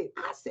 And then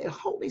I said,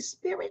 Holy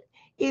Spirit,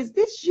 is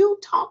this you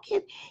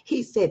talking?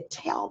 He said,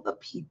 tell the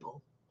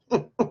people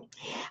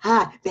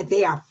that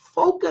they are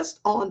focused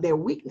on their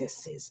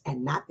weaknesses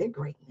and not their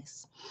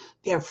greatness.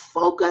 They're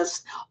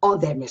focused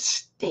on their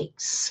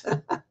mistakes.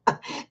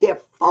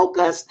 They're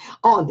focused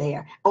on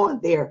their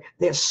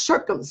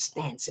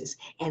circumstances,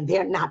 and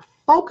they're not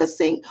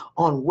focusing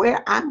on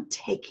where I'm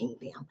taking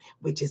them,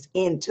 which is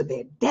into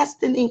their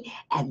destiny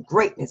and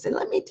greatness. And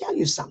let me tell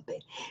you something.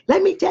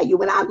 Let me tell you,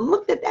 when I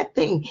looked at that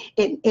thing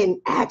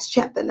in Acts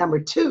chapter number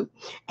 2,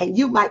 and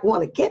you might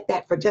want to get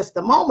that for just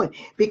a moment,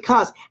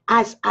 because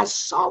I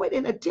saw it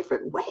in a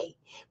different way.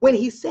 When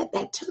he said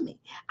that to me,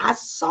 I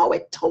saw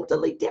it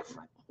totally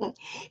different.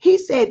 He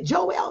said,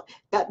 Joel,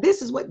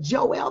 this is what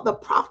Joel the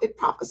prophet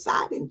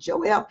prophesied in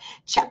Joel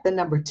chapter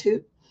number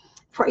 2.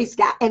 Praise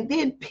God. And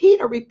then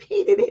Peter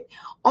repeated it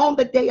on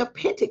the day of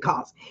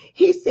Pentecost.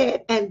 He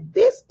said, and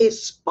this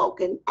is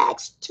spoken,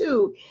 Acts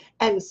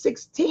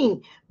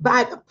 2:16,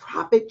 by the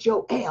prophet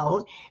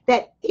Joel,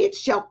 that it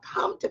shall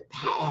come to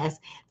pass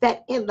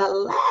that in the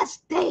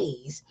last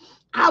days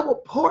I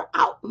will pour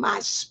out my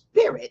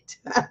spirit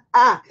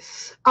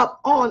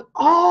upon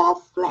all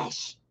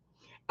flesh,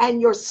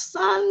 and your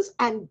sons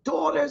and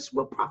daughters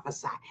will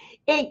prophesy.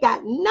 Ain't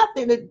got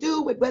nothing to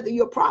do with whether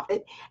you're a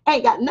prophet.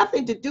 Ain't got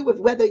nothing to do with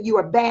whether you're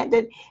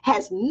abandoned.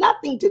 Has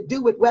nothing to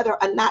do with whether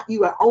or not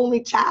you are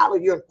only child, or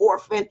you're an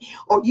orphan,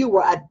 or you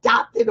were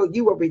adopted, or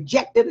you were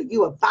rejected, or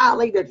you were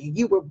violated, or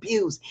you were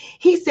abused.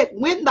 He said,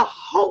 when the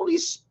Holy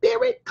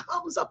Spirit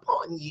comes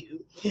upon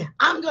you,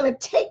 I'm going to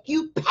take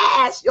you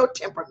past your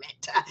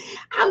temperament.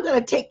 I'm going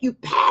to take you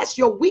past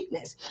your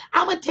weakness.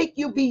 I'm going to take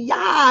you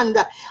beyond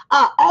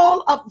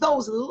all of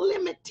those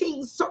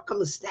limiting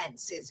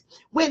circumstances.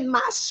 When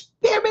my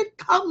spirit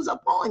comes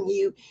upon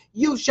you,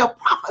 you shall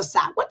prophesy.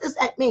 What does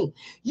that mean?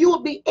 You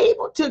will be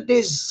able to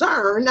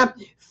discern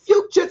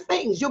future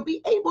things. You'll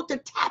be able to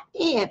tap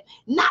in,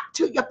 not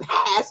to your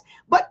past,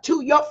 but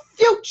to your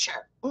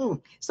future.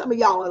 Some of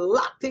y'all are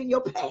locked in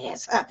your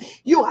past.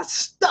 You are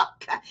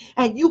stuck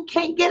and you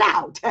can't get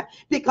out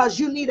because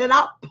you need an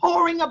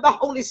outpouring of the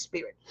Holy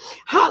Spirit.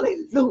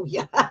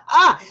 Hallelujah.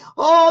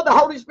 Oh, the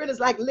Holy Spirit is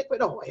like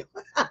liquid oil.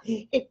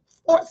 It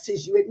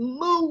forces you, it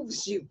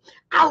moves you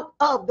out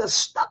of the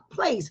stuck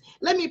place.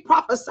 Let me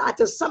prophesy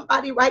to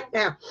somebody right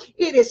now.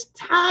 It is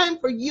time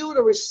for you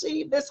to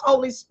receive this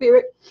Holy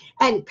Spirit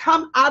and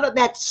come out of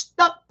that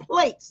stuck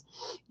place.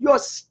 Your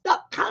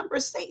stuck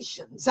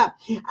conversations.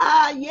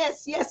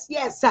 Yes.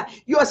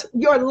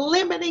 Your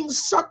limiting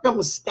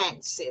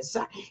circumstances.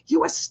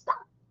 You are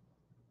stuck.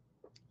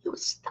 You are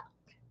stuck.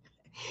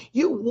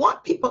 You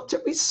want people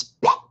to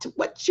respect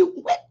what you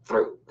went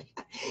through.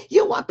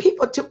 You want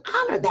people to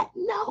honor that.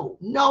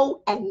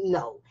 No, and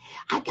no.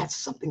 I got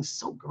something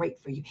so great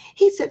for you.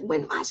 He said,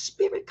 when my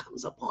spirit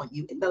comes upon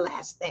you in the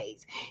last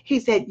days, he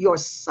said, your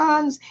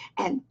sons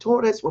and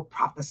daughters will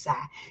prophesy.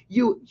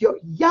 Your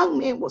young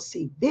men will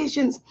see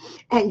visions,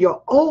 and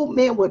your old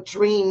men will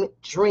dream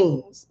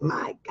dreams.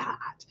 My God.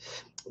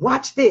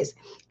 Watch this.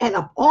 And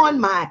upon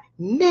my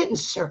men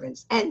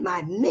servants and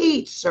my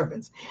maid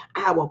servants,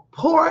 I will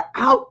pour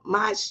out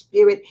my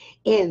spirit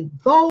in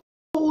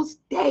those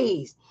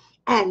days,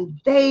 and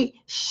they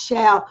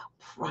shall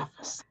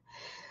prophesy.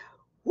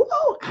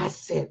 Whoa, I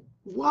said,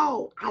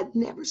 whoa, I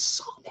never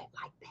saw that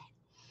like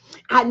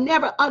that. I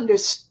never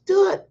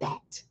understood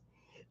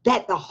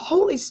that the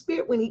Holy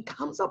Spirit, when he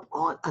comes up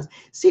on us,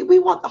 see, we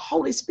want the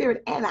Holy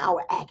Spirit and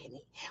our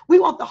agony. We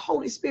want the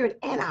Holy Spirit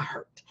and our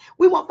hurt.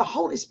 We want the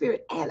Holy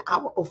Spirit and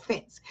our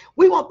offense.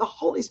 We want the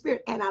Holy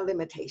Spirit and our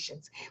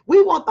limitations.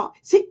 We want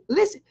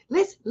listen,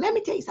 let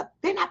me tell you something.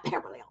 They're not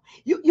parallel.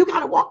 You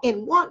got to walk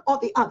in one or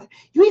the other.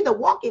 You either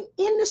walking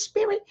in the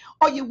spirit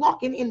or you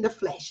walking in the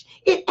flesh.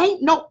 It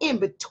ain't no in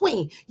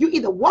between. You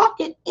either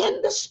walking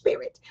in the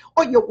spirit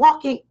or you're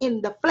walking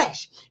in the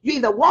flesh. You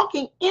either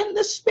walking in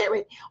the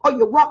spirit or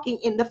you're walking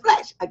in the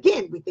flesh.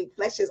 Again, we think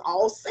flesh is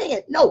all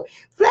sin. No,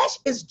 flesh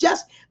is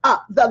just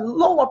the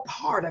lower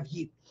part of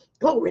you.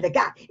 Glory to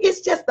God.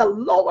 It's just the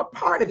lower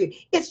part of you.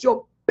 It's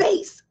your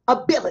base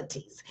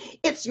abilities.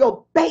 It's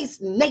your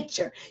base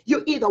nature.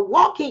 You're either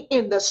walking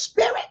in the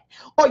spirit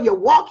or you're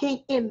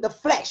walking in the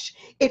flesh.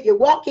 If you're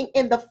walking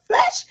in the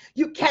flesh,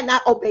 you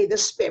cannot obey the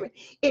spirit.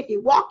 If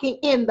you're walking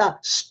in the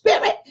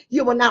spirit,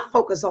 you will not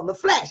focus on the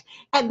flesh.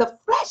 And the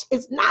flesh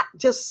is not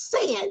just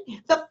sin.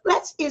 The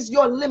flesh is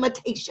your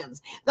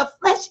limitations. The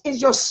flesh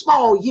is your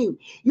small you.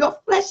 Your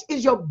flesh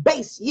is your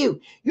base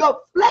you. Your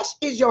flesh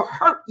is your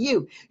hurt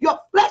you. Your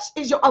flesh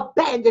is your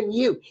abandoned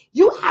you.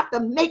 You have to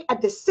make a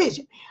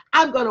decision.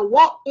 I'm going to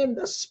walk in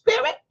the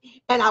spirit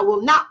and I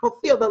will not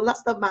fulfill the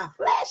lust of my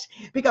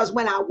flesh, because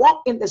when I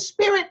walk in the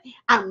spirit,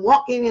 I'm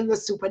walking in the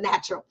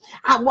supernatural.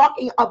 I'm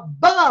walking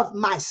above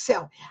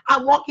myself.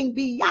 I'm walking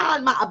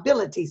beyond my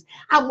abilities.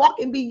 I'm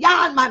walking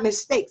beyond my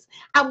mistakes.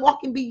 I'm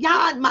walking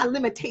beyond my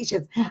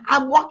limitations.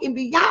 I'm walking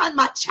beyond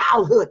my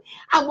childhood.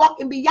 I'm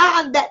walking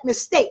beyond that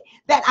mistake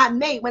that I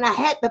made when I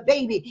had the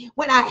baby,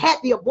 when I had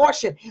the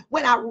abortion,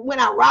 when I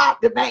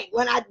robbed the bank,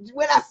 when I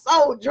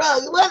sold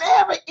drugs,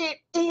 whatever it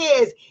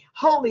is.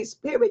 Holy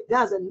Spirit,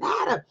 doesn't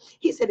matter.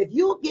 He said, if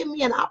you'll give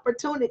me an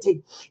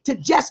opportunity to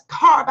just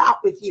carve out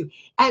with you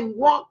and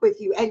walk with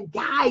you and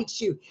guide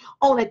you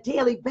on a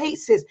daily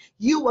basis,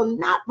 you will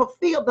not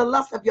fulfill the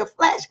lust of your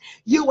flesh.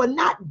 You will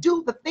not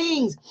do the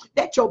things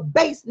that your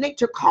base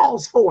nature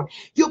calls for.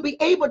 You'll be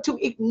able to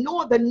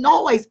ignore the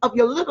noise of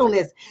your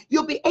littleness.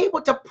 You'll be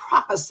able to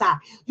prophesy.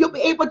 You'll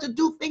be able to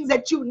do things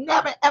that you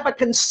never ever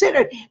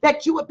considered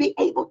that you would be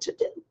able to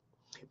do.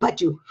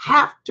 But you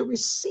have to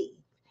receive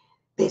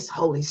this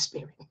Holy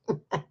Spirit.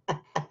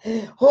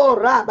 Oh,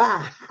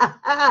 Rabbi.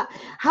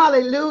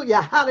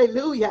 Hallelujah,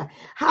 hallelujah,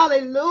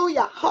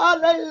 hallelujah,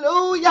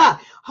 hallelujah.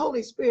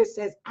 Holy Spirit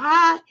says,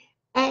 I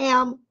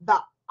am the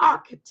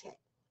architect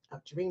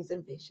of dreams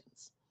and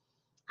visions.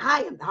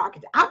 I am the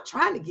architect. I'm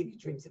trying to give you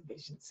dreams and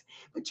visions,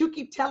 but you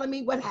keep telling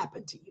me what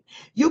happened to you.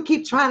 You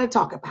keep trying to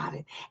talk about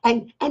it.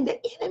 And the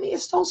enemy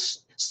is so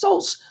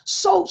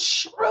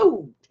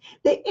shrewd.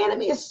 The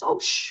enemy is so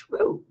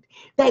shrewd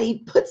that he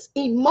puts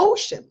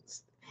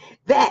emotions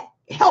that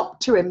help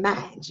to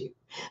remind you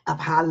of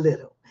how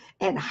little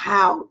and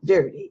how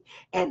dirty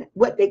and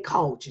what they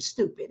called you,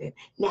 stupid and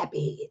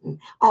nappy and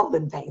all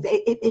them things.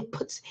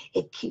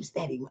 It keeps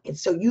that emotion. And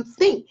so you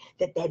think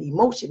that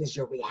emotion is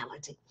your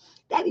reality.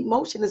 That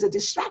emotion is a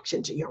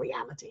distraction to your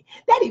reality.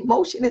 That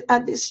emotion is a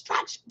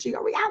distraction to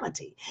your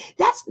reality.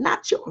 That's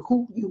not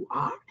who you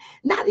are.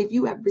 Not if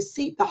you have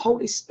received the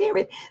Holy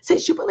Spirit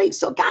since you believe.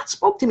 So God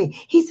spoke to me.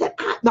 He said,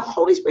 the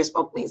Holy Spirit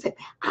spoke to me and said,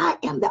 I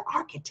am the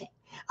architect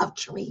of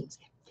dreams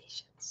and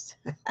visions.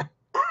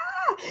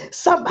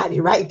 Somebody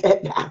write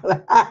that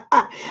down.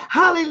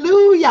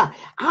 Hallelujah.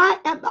 I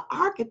am the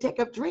architect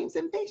of dreams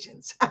and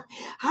visions.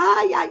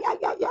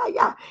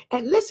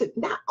 And listen,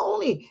 not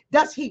only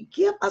does he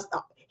give us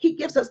he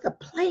gives us the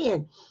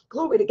plan.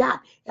 Glory to God.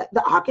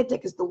 The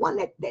architect is the one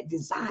that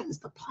designs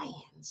the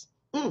plans.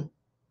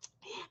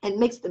 And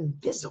makes them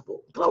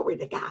visible. Glory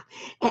to God.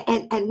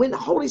 And when the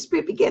Holy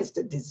Spirit begins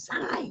to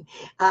design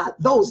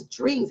those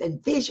dreams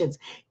and visions,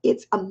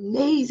 it's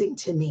amazing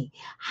to me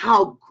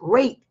how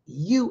great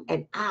you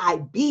and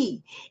I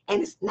be.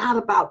 And it's not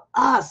about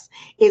us.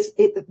 It's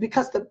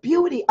because the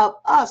beauty of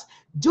us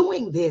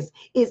doing this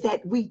is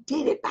that we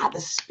did it by the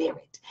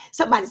Spirit.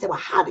 Somebody said, well,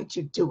 how did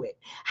you do it?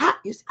 I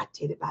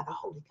did it by the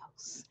Holy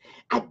Ghost.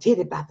 I did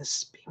it by the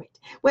Spirit.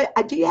 Well,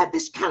 do you have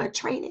this kind of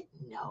training?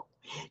 No.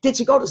 Did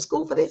you go to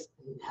school for this?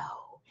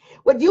 No.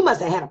 Well, you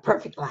must have had a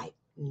perfect life.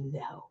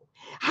 No.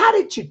 How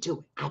did you do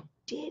it? I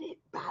did it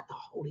by the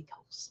Holy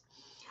Ghost.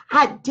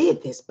 I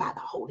did this by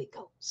the Holy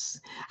Ghost.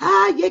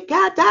 I did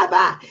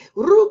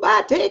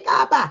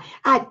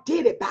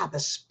it by the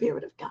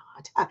Spirit of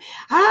God.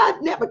 I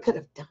never could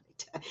have done it.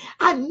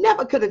 I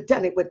never could have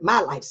done it with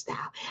my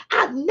lifestyle.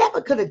 I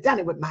never could have done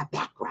it with my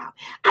background.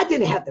 I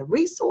didn't have the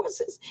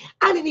resources.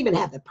 I didn't even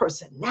have the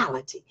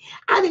personality.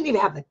 I didn't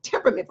even have the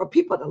temperament for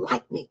people to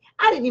like me.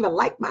 I didn't even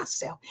like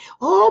myself.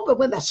 Oh, but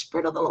when the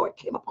Spirit of the Lord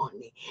came upon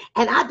me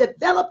and I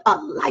developed a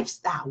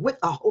lifestyle with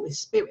the Holy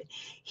Spirit,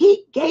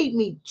 he gave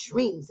me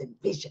dreams and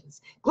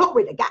visions.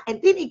 Glory to God.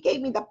 And then he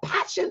gave me the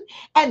passion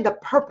and the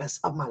purpose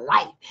of my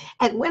life.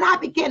 And when I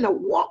began to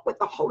walk with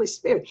the Holy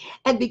Spirit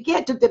and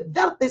began to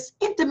develop this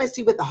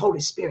intimacy with the Holy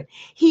Spirit,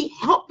 he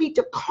helped me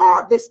to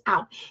carve this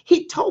out.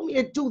 He told me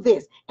to do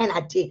this and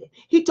I did it.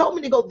 He told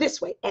me to go this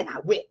way and I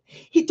went.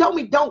 He told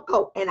me don't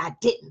go and I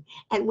didn't.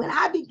 And when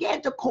I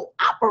began to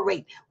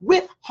cooperate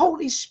with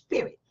Holy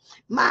Spirit,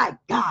 my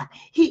God,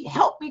 he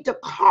helped me to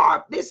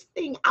carve this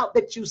thing out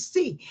that you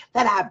see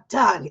that I've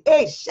done.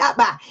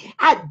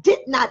 I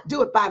did not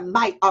do it by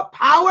might or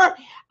power.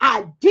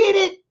 I did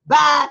it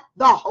by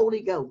the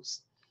Holy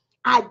Ghost.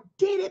 I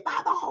did it by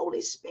the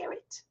Holy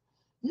Spirit.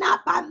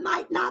 Not by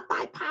might, not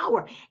by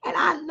power. And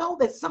I know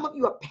that some of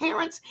you are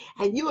parents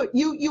and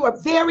you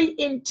are very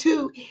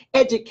into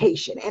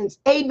education, and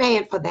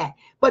amen for that.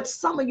 But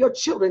some of your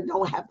children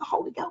don't have the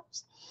Holy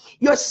Ghost.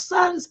 Your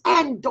sons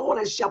and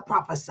daughters shall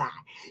prophesy.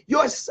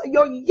 Your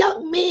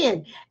young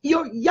men,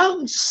 your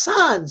young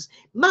sons,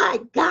 my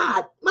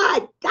God,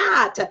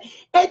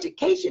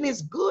 education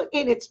is good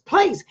in its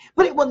place,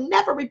 but it will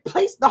never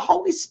replace the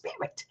Holy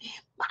Spirit.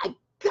 My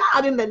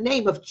God, in the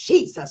name of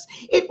Jesus,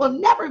 it will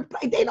never,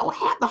 they don't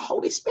have the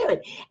Holy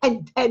Spirit.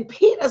 And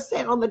Peter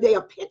said on the day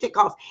of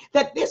Pentecost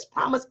that this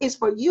promise is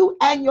for you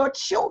and your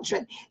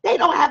children. They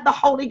don't have the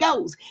Holy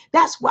Ghost.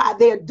 That's why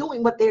they're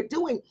doing what they're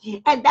doing.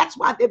 And that's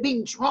why they're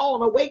being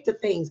drawn away to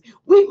things.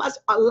 We must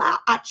allow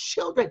our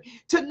children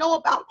to know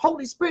about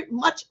Holy Spirit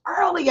much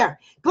earlier.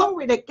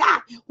 Glory to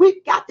God.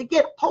 We've got to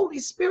get Holy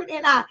Spirit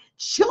in our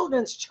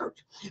children's church.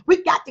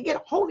 We've got to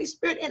get Holy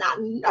Spirit in our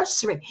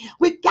nursery.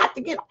 We've got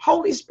to get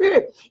Holy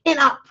Spirit in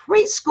our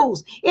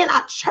preschools, in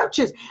our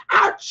churches.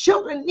 Our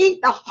children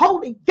need the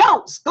Holy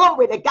Ghost.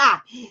 Glory to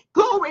God.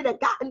 Glory to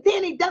God. And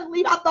then he doesn't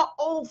leave out the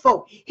old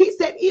folk. He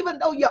said, even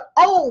though you're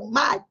old,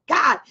 my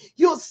God,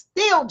 you'll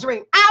still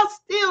dream. I'll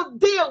still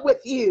deal with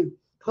you.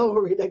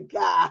 Glory to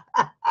God.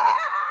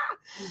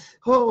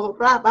 Oh,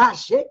 Rabba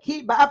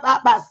Sheki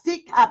Baba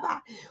Basikaba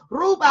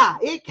Ruba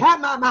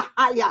Ikama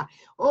Mahaya.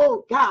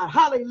 Oh God,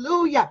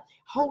 hallelujah.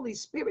 Holy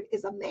Spirit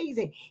is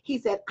amazing. He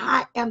said,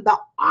 I am the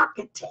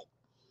architect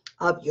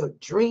of your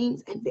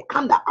dreams, and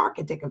I'm the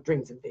architect of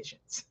dreams and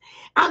visions.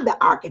 I'm the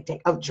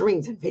architect of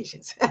dreams and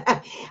visions.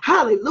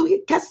 Hallelujah.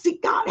 Because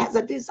see, God has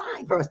a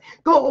design for us.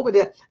 Go over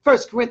to 1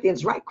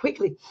 Corinthians right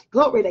quickly.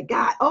 Glory to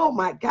God. Oh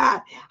my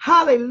God.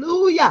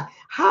 Hallelujah.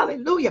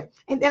 Hallelujah.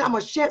 And then I'm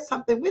going to share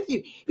something with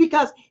you,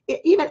 because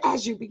even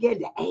as you begin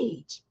to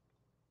age,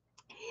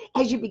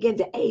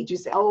 you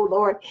say, oh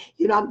Lord,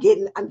 I'm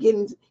getting,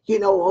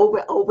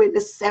 over in the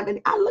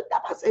 70s. I looked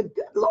up, I said,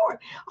 good Lord,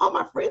 all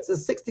my friends are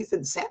 60s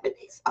and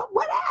 70s. Oh,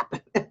 what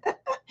happened?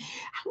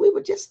 We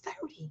were just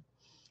 30.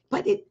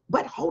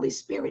 But Holy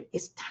Spirit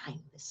is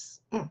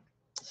timeless.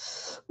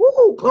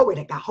 Woo, glory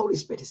to God. Holy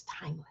Spirit is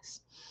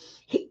timeless.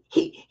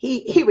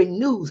 He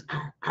renews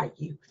our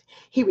youth.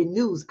 He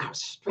renews our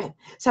strength.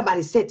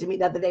 Somebody said to me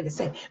the other day, they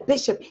said,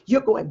 Bishop,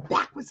 you're going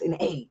backwards in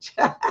age.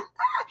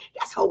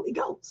 That's Holy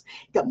Ghost.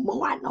 The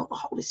more I know the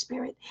Holy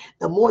Spirit,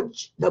 the more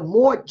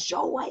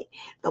joy,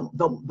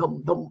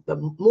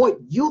 the more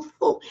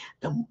youthful,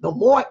 the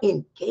more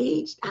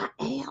engaged I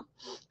am.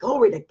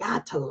 Glory to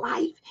God, to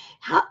life.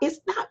 It's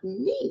not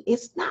me.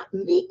 It's not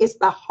me. It's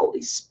the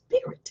Holy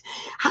Spirit.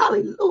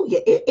 Hallelujah.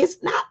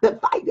 It's not the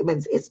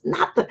vitamins. It's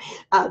not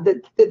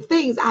the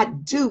things I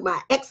do,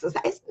 my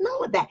exercise. It's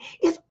none of that.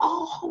 It's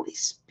all Holy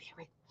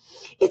Spirit.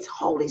 It's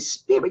Holy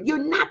Spirit. You're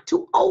not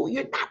too old.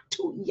 You're not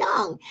too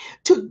young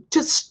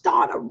to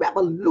start a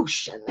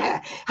revolution.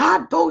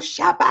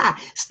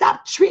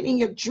 Stop treating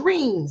your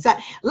dreams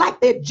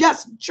like they're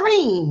just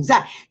dreams.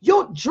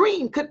 Your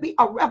dream could be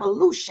a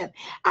revolution.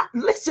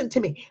 Listen to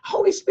me.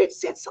 Holy Spirit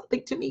said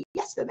something to me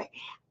yesterday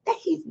that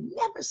he's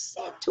never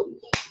said to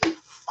me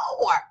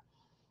before.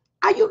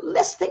 Are you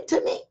listening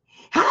to me?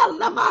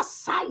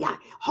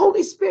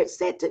 Holy Spirit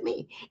said to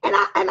me, and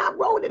I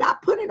wrote it, I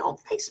put it on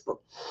Facebook,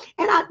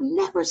 and I've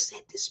never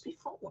said this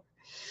before.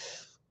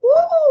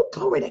 Woo,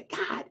 glory to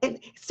God. And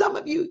some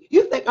of you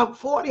think I'm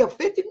 40 or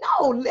 50.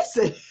 No,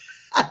 listen.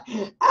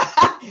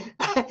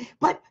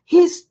 But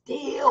he's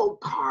still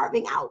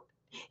carving out.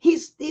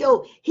 He's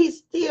the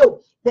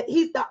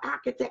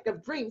architect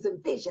of dreams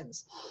and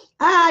visions.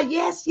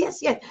 Yes.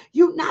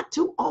 You're not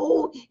too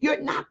old.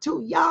 You're not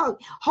too young.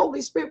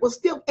 Holy Spirit will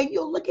still, and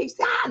you'll look and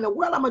say, in the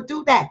world, I'm going to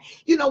do that.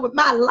 With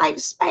my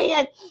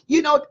lifespan,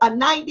 a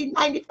 90,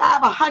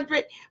 95,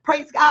 100,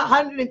 praise God,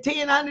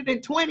 110,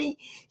 120,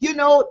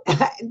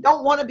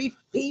 don't want to be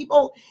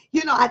feeble.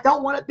 I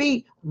don't want to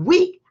be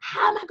weak.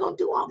 How am I going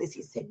to do all this?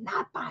 He said,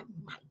 not by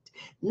might,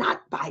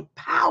 not by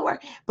power,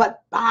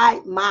 but by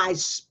my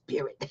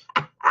spirit.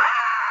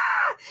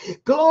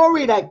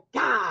 Glory to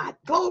God,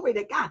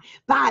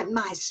 by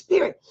my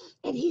spirit.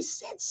 And he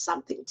said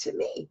something to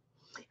me.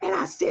 And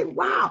I said,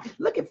 wow,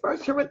 look at 1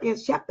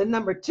 Corinthians chapter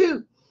number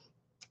 2.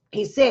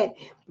 He said,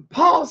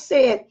 Paul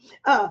said,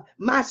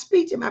 my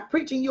speech and my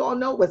preaching, you all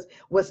know,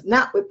 was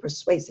not with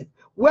persuasive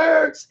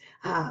words,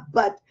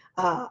 but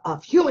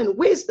of human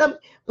wisdom,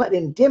 but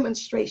in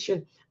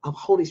demonstration of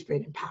Holy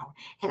Spirit and power.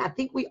 And I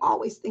think we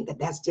always think that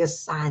that's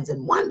just signs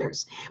and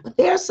wonders, but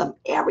there are some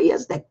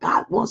areas that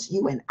God wants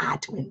you and I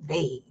to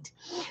invade.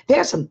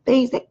 There are some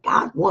things that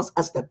God wants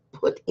us to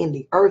put in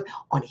the earth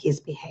on his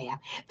behalf.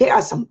 There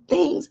are some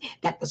things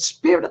that the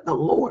Spirit of the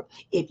Lord,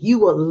 if you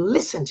will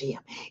listen to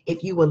him,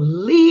 if you will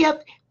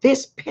live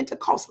this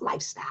Pentecost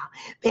lifestyle,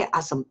 there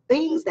are some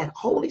things that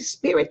Holy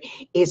Spirit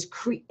is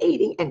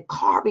creating and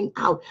carving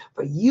out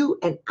for you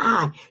and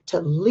I to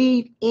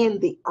leave in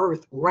the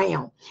earth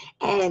realm.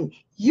 And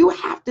you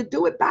have to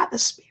do it by the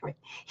Spirit.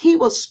 He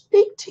will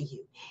speak to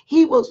you.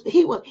 He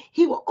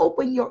will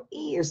open your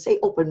ears. Say,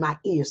 open my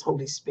ears,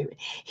 Holy Spirit.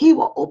 He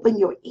will open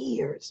your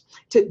ears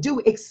to do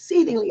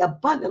exceedingly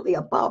abundantly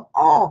above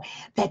all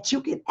that you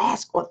can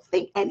ask or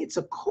think. And it's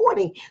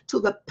according to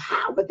the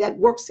power that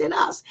works in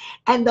us.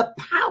 And the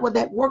power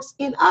that works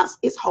in us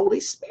is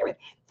Holy Spirit.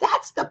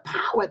 That's the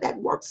power that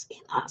works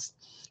in us.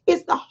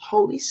 It's the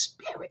Holy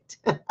Spirit.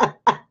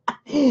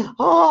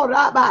 Oh,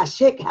 Rabba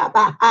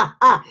Shekaba.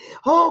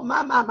 Oh,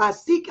 Mama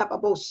Sika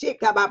Babo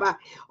Shekaba.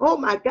 Oh,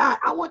 my God.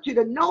 I want you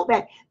to know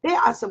that there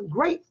are some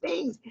great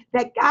things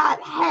that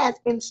God has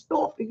in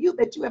store for you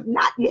that you have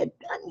not yet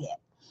done yet.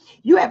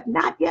 You have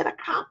not yet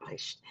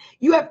accomplished.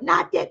 You have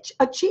not yet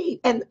achieved,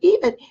 and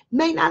even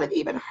may not have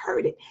even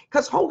heard it,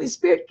 because Holy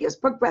Spirit gives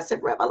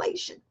progressive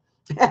revelation.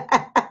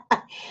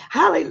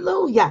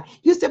 Hallelujah.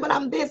 You said, but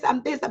I'm this,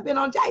 I've been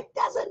on. It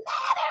doesn't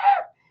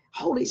matter.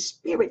 Holy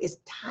Spirit is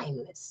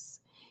timeless.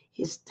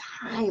 He's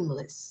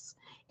timeless.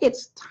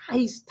 He's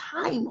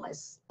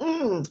timeless.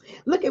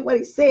 Look at what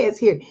he says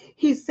here.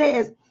 He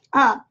says,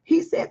 and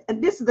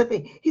this is the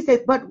thing. He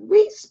says, but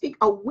we speak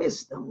a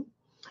wisdom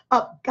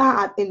of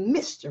God in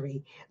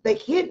mystery, the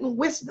hidden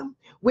wisdom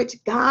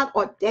which God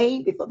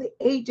ordained before the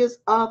ages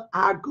of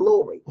our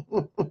glory.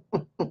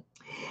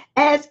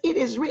 As it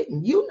is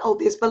written, you know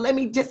this, but let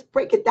me just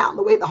break it down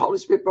the way the Holy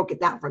Spirit broke it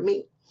down for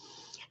me.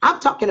 I'm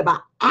talking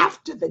about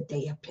after the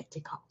day of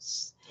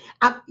Pentecost.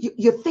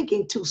 You're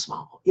thinking too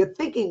small. You're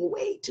thinking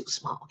way too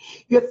small.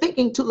 You're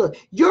thinking too little.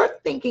 You're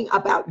thinking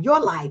about your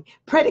life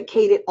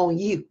predicated on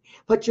you,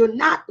 but you're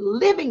not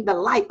living the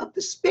life of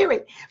the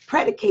Spirit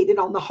predicated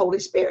on the Holy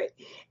Spirit.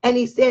 And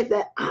he said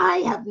that I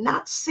have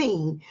not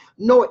seen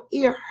nor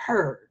ear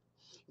heard,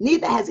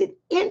 neither has it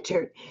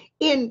entered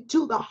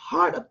into the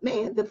heart of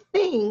man the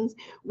things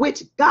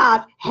which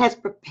God has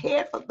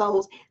prepared for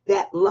those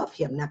that love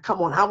him. Now,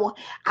 come on,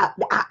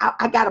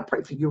 I got to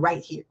pray for you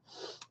right here.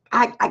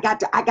 I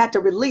got to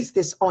release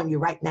this on you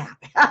right now.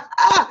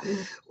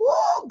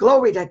 Woo,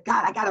 glory to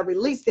God. I got to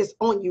release this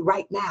on you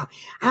right now.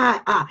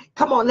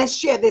 Come on, let's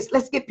share this.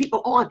 Let's get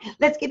people on.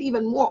 Let's get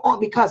even more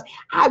on, because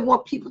I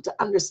want people to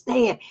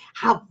understand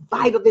how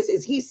vital this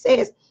is. He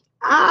says,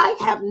 I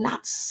have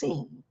not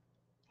seen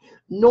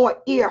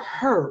nor ear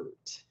heard,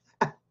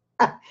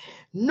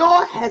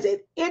 nor has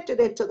it entered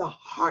into the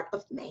heart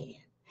of man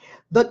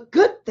the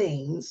good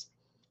things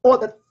or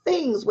the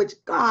things which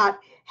God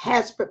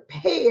has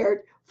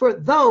prepared for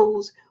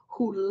those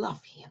who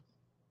love him.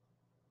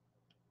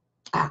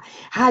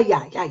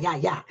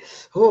 Yeah.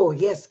 Oh,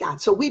 yes, God.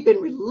 So we've been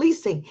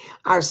releasing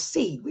our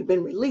seed. We've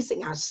been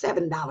releasing our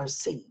 $7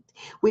 seed.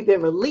 We've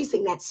been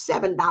releasing that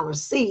 $7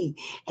 seed,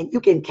 and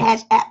you can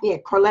cash at me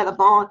at Corletta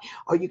Vaughn,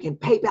 or you can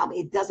PayPal me.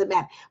 It doesn't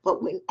matter. But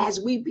as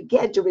we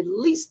began to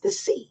release the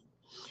seed,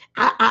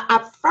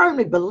 I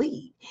firmly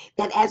believe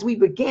that as we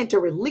began to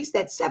release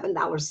that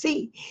 $7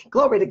 seed,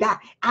 glory to God,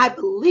 I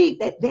believe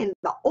that then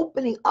the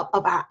opening up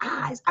of our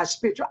eyes, our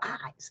spiritual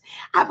eyes,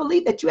 I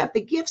believe that you have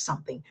to give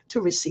something to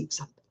receive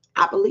something.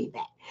 I believe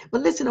that.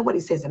 But listen to what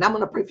he says, and I'm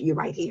going to pray for you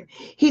right here.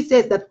 He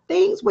says, the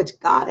things which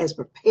God has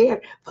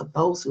prepared for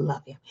those who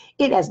love him,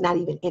 it has not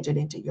even entered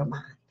into your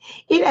mind.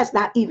 It has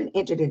not even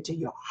entered into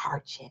your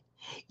heart yet.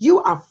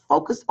 You are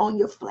focused on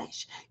your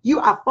flesh. You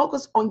are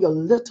focused on your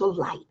little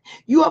light.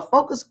 You are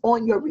focused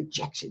on your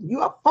rejection. You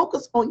are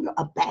focused on your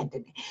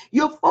abandonment.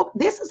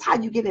 This is how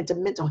you get into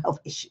mental health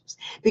issues,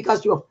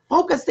 because you're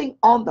focusing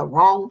on the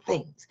wrong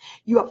things.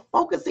 You are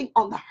focusing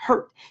on the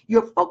hurt.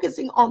 You're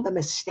focusing on the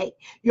mistake.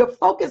 You're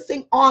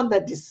focusing on the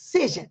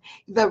decision,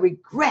 the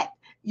regret.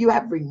 You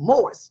have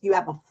remorse. You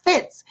have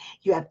offense.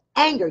 You have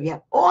anger. You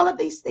have all of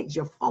these things.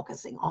 You're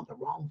focusing on the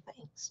wrong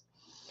things.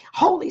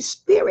 Holy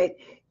Spirit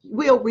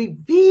will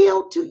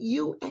reveal to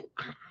you and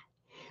I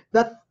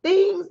the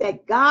things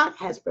that God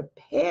has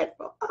prepared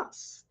for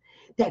us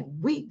that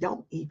we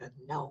don't even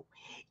know.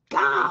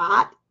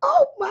 God,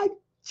 oh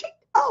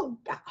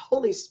God,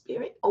 Holy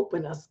Spirit,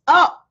 open us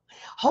up.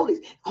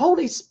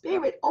 Holy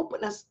Spirit,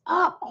 open us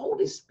up.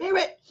 Holy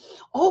Spirit,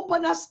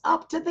 open us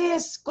up to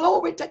this.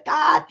 Glory to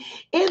God.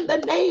 In the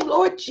name,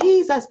 Lord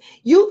Jesus,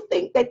 you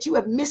think that you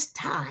have missed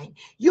time.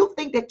 You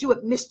think that you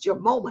have missed your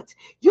moments.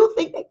 You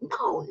think that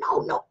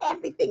no,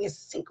 everything is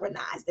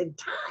synchronized and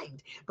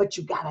timed, but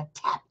you got to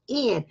tap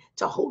in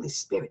to Holy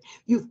Spirit.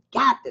 You've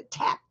got to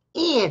tap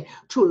in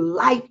to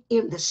life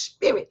in the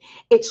Spirit.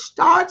 It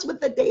starts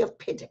with the day of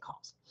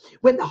Pentecost,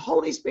 when the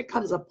Holy Spirit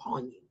comes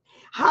upon you.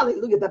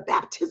 Hallelujah, the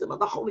baptism of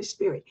the Holy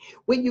Spirit.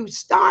 When you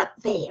start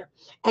there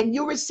and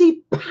you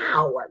receive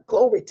power,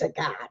 glory to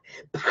God,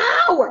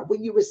 power,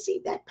 when you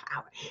receive that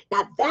power.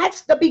 Now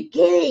that's the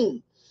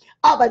beginning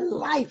of a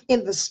life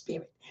in the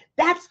Spirit.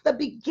 That's the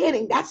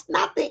beginning. That's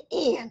not the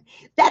end.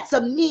 That's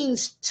a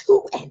means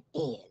to an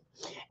end.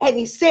 And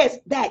he says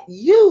that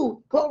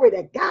you, glory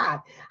to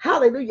God,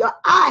 hallelujah,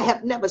 I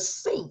have never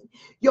seen,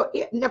 your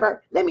ear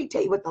never, let me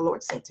tell you what the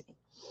Lord said to me.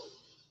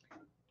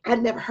 I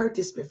never heard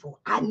this before.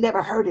 I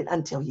never heard it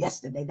until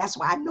yesterday. That's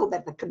why I know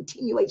that the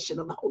continuation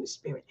of the Holy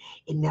Spirit,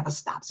 it never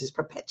stops. It's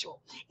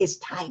perpetual. It's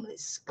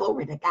timeless.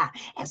 Glory to God.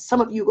 And some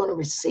of you are going to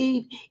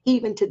receive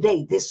even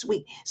today, this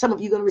week. Some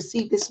of you are going to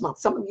receive this month.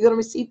 Some of you are going to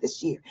receive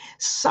this year.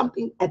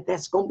 Something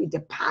that's going to be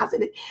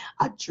deposited,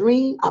 a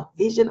dream, a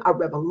vision, a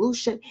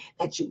revolution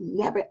that you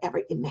never,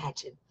 ever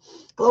imagined.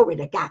 Glory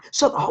to God.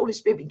 So the Holy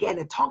Spirit began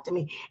to talk to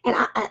me. And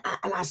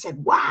I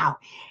said, wow.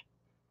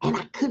 And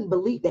I couldn't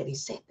believe that he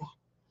said that.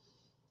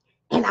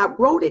 And I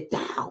wrote it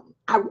down.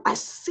 I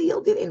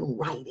sealed it in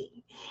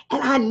writing.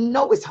 And I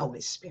know it's Holy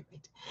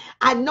Spirit.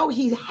 I know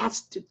he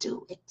has to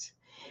do it.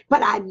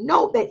 But I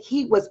know that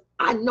he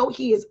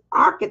is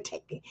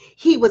architecting.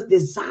 He was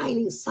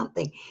designing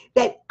something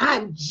that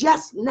I'm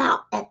just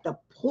now at the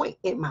point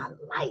in my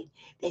life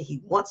that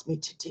he wants me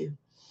to do.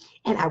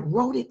 And I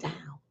wrote it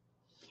down.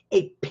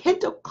 A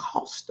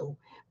Pentecostal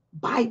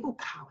Bible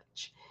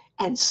college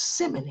and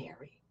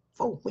seminary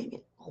for women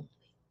only.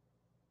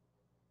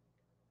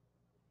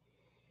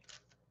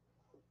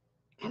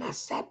 And I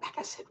sat back,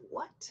 I said,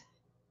 what?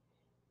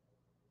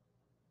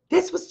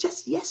 This was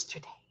just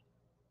yesterday.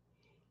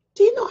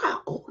 Do you know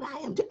how old I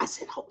am? I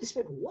said, Holy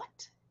Spirit,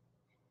 what?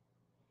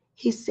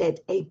 He said,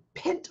 a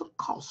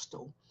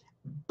Pentecostal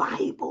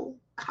Bible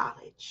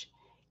college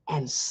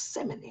and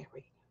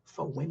seminary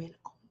for women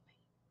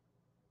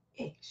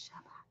only.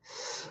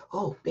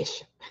 Oh,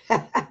 Bishop.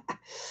 I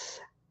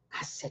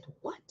said,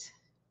 what?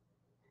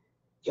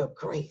 Your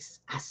grace.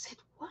 I said,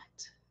 what?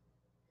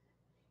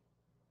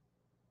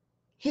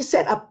 He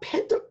said, a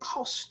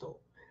Pentecostal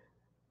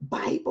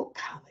Bible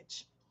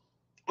college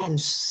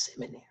and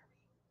seminary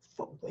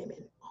for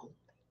women only.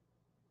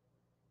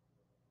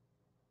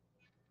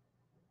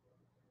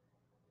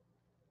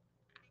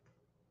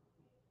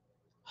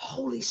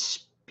 Holy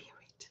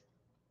Spirit,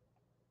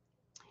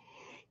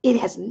 it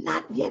has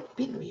not yet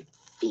been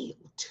revealed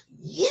to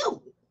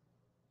you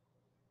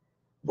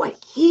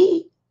what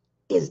he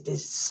is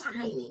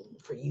designing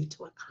for you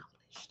to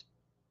accomplish.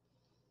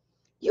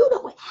 You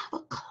don't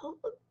have a clue.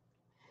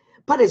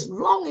 But as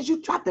long as you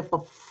try to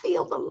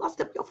fulfill the lust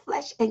of your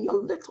flesh and your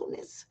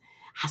littleness,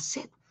 I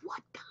said,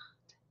 what, God?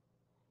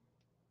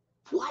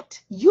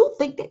 What? You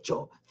think that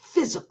your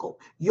physical,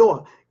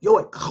 your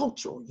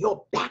cultural,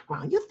 your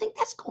background, you think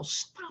that's going to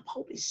stop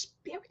Holy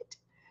Spirit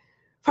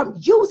from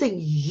using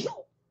you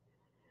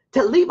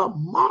to leave a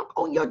mark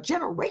on your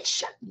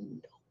generation? No,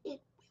 it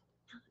will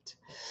not.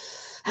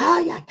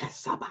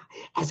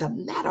 As a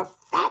matter of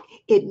fact,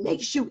 It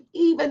makes you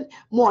even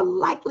more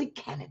likely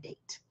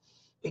candidate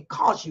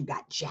because you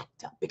got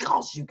jacked up,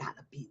 because you got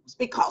abused,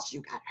 because you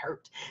got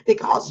hurt,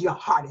 because your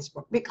heart is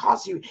broken,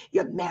 because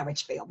your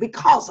marriage failed,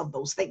 because of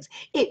those things.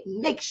 It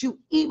makes you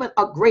even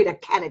a greater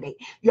candidate.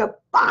 Your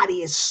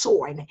body is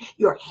sore and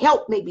your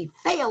health may be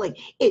failing.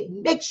 It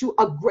makes you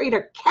a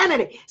greater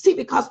candidate. See,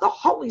 because the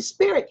Holy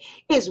Spirit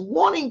is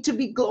wanting to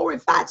be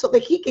glorified so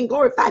that he can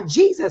glorify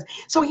Jesus.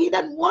 So he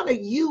doesn't want to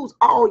use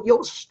all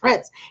your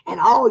strengths and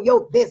all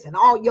your this and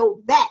all your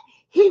that.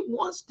 He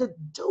wants to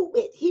do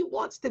it. He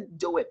wants to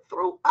do it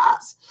through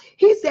us.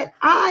 He said,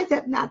 eyes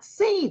have not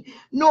seen,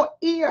 nor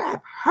ear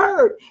have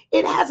heard.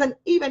 It hasn't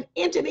even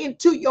entered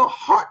into your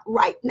heart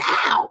right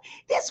now.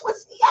 This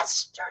was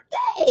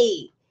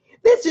yesterday.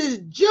 This is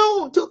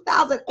June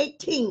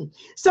 2018.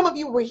 Some of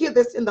you will hear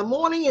this in the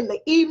morning, in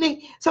the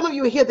evening. Some of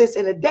you will hear this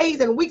in the days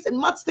and weeks and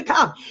months to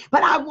come.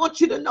 But I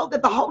want you to know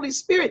that the Holy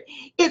Spirit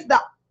is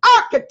the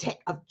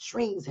architect of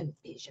dreams and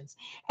visions,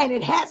 and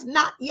it has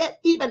not yet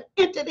even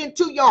entered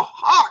into your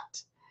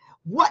heart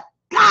what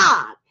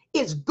God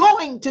is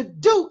going to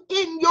do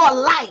in your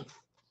life.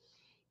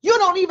 You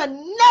don't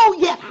even know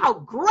yet how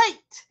great,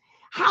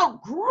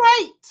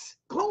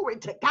 glory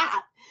to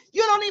God.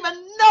 You don't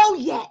even know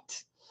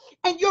yet,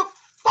 and you're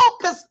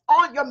focused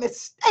on your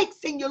mistakes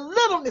and your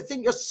littleness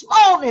and your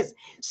smallness.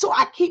 So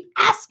I keep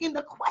asking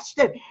the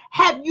question,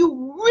 have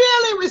you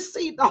really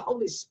received the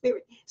Holy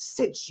Spirit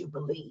since you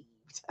believe?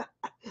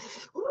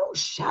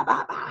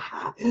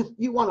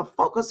 You want to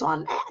focus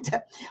on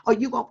that, or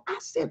you going? I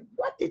said,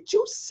 what did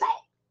you say?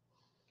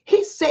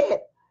 He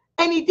said,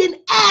 and he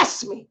didn't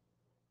ask me.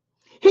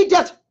 He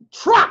just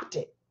dropped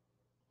it.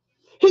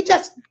 He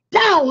just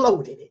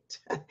downloaded it.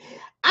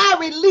 I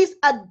release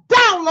a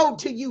download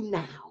to you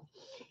now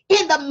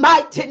in the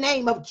mighty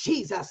name of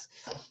Jesus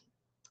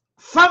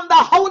from the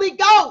Holy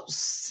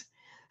Ghost.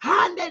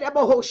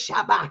 Robo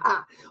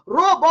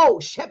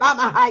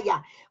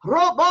Shebamahaya.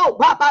 Robo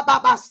Baba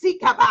Baba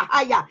Sika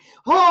Bahaya.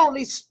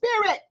 Holy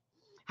Spirit.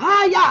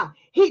 Haya.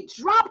 He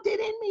dropped it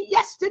in me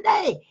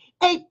yesterday.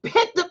 A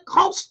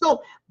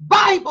Pentecostal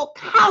Bible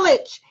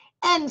college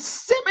and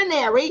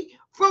seminary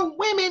for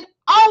women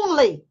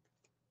only.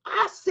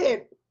 I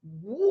said,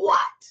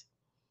 what?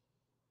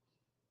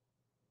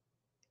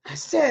 I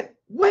said,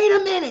 wait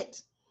a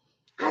minute.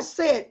 I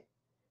said,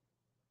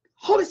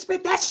 Holy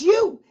Spirit, that's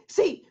you.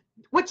 See,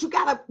 what you've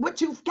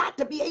got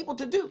to be able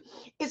to do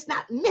is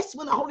not miss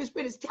when the Holy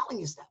Spirit is telling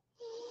you stuff.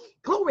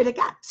 Glory to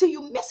God. See,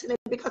 you're missing it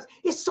because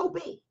it's so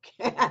big.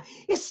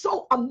 It's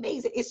so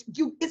amazing. It's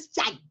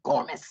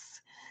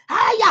ginormous.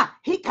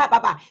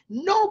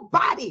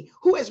 Nobody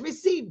who has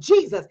received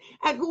Jesus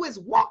and who is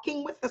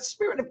walking with the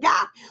Spirit of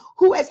God,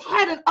 who has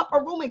had an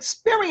upper room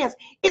experience,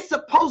 is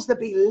supposed to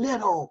be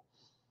little,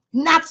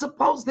 not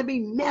supposed to be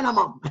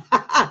minimum.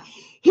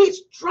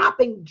 He's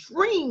dropping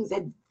dreams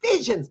and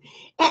visions,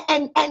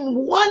 and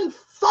one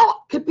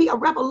thought could be a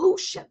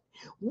revolution.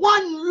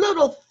 One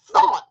little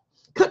thought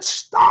could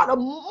start a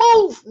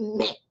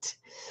movement.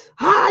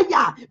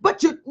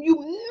 But you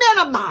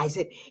minimize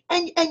it,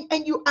 and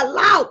you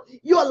allow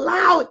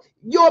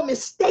your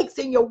mistakes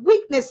and your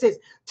weaknesses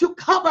to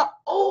cover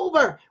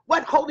over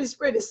what Holy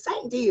Spirit is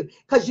saying to you,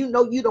 because you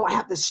know you don't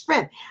have the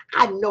strength.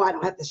 I know I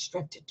don't have the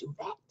strength to do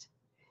that.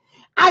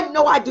 I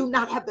know I do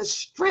not have the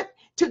strength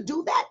to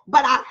do that,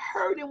 but I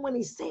heard him when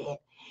he said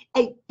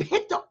a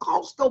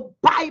Pentecostal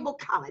Bible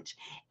college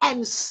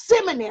and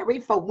seminary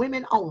for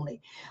women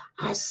only.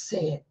 I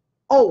said,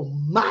 oh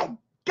my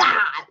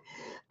God.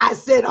 I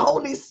said,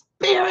 Holy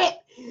Spirit,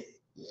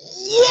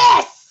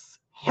 yes,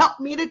 help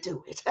me to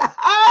do it.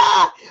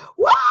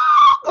 Woo,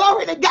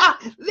 glory to God.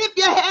 Lift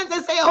your hands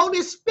and say,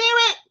 Holy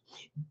Spirit,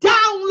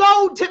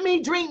 download to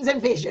me dreams and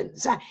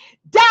visions.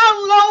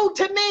 Download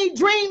to me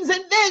dreams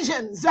and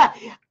visions. I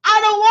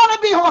don't want to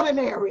be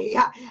ordinary.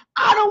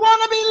 I don't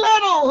want to be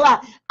little.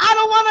 I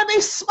don't want to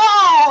be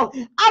small.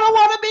 I don't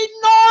want to be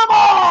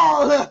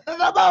normal.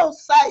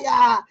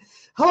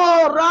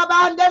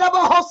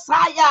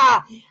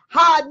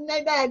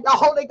 The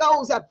Holy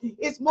Ghost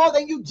is more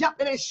than you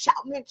jumping and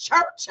shouting in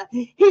church.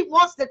 He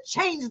wants to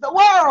change the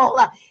world.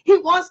 He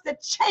wants to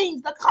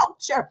change the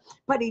culture.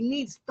 But he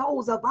needs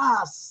those of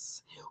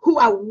us who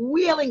are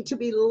willing to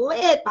be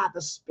led by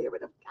the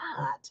Spirit of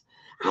God.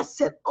 I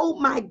said, oh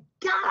my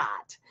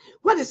God,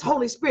 what has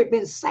Holy Spirit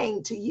been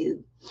saying to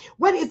you?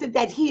 What is it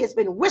that he has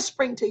been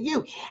whispering to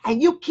you,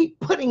 and you keep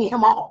putting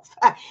him off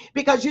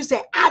because you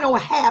say, I don't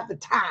have the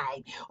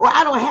time, or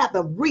I don't have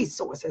the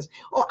resources,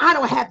 or I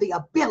don't have the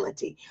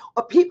ability,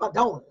 or people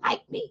don't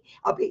like me.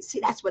 See,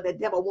 that's where the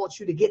devil wants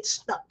you to get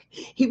stuck.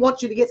 He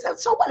wants you to get stuck.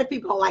 So what if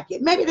people don't like you?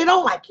 Maybe they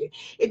don't like you.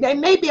 It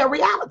may be a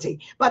reality,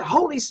 but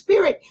Holy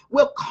Spirit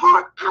will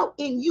carve out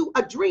in you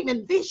a dream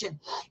and vision.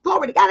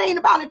 Glory to God. It ain't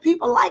about if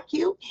people like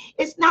you.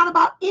 It's not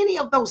about any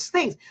of those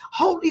things.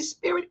 Holy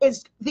Spirit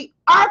is the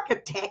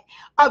architect architect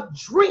of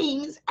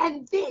dreams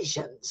and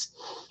visions.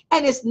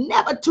 And it's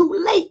never too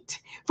late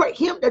for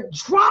him to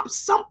drop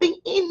something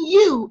in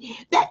you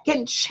that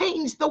can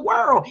change the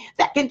world,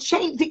 that can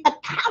change the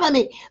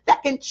economy,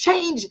 that can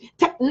change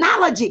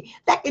technology,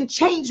 that can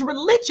change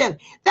religion,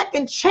 that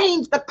can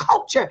change the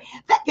culture,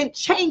 that can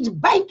change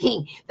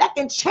banking, that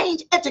can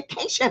change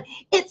education.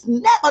 It's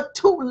never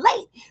too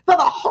late for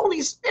the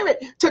Holy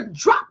Spirit to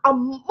drop a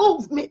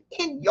movement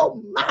in your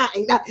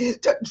mind,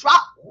 to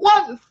drop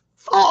one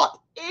thought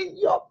in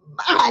your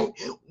mind,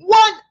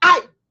 one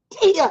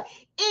idea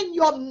in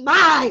your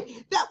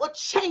mind that will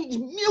change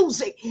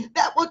music,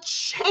 that will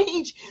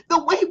change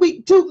the way we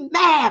do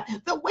math,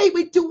 the way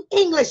we do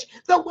English,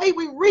 the way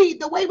we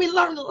read, the way we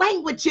learn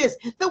languages,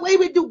 the way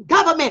we do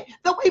government,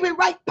 the way we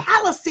write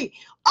policy.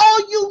 All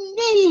you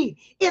need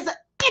is an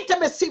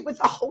intimacy with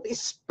the Holy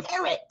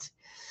Spirit.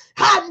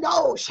 I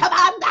know,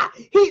 Shabanda,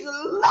 he's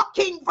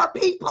looking for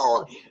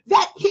people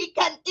that he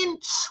can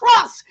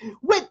entrust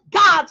with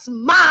God's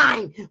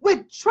mind,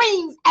 with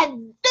dreams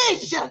and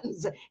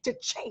visions to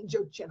change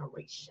your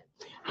generation.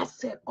 I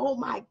said, oh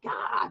my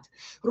God,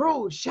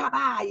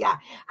 Shabaya.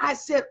 I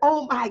said,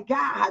 oh my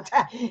God,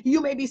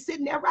 you may be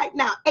sitting there right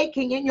now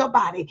aching in your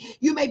body.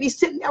 You may be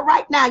sitting there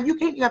right now, you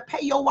can't even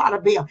pay your water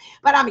bill.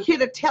 But I'm here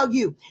to tell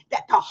you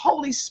that the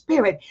Holy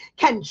Spirit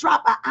can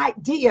drop an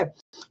idea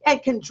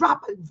and can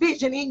drop a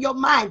vision in your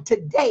mind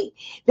today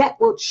that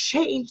will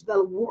change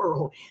the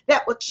world,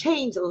 that will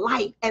change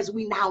life as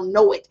we now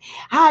know it.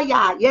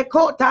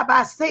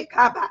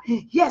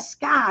 Yes,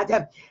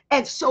 God.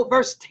 And so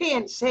verse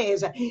 10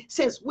 says,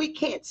 since we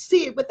can't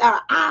see it with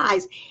our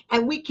eyes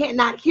and we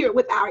cannot hear it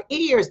with our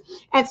ears,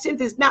 and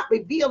since it's not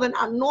revealed in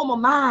our normal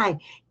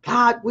mind,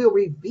 God will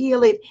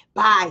reveal it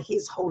by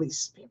his Holy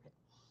Spirit.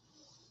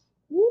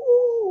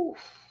 Woo.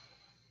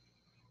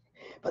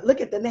 But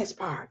look at the next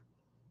part.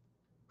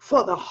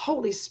 For the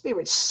Holy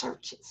Spirit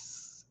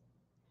searches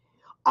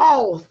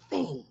all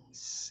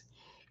things,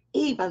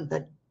 even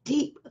the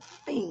deep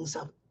things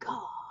of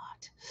God.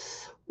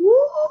 Woo!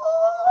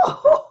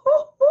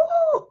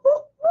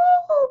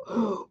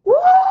 Woo!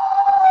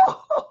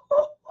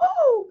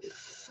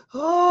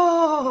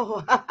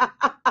 Oh,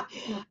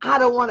 I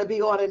don't want to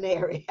be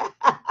ordinary.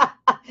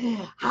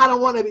 I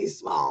don't want to be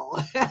small.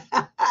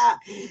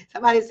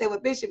 Somebody said, well,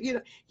 Bishop,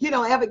 you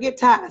don't ever get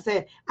tired. I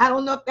said, I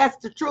don't know if that's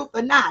the truth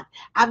or not.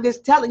 I'm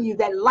just telling you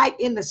that life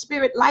in the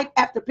spirit, life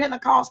after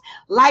Pentecost,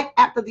 life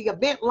after the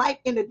event, life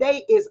in the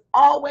day is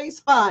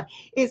always fun.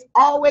 It's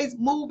always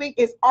moving.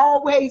 It's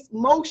always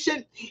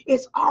motion.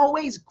 It's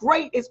always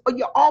great.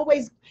 You're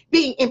always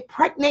being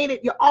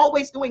impregnated. You're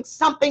always doing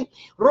something.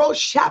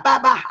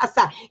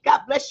 God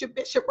bless you,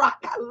 Bishop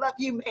Rock. I love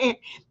you, man.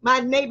 My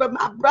neighbor,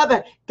 my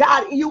brother.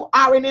 God, you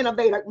are an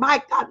innovator.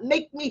 My God,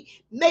 make me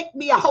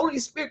a Holy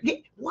Spirit.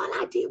 Get one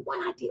idea,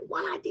 one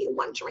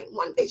dream,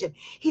 one vision.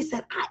 He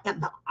said, I am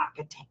the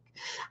architect.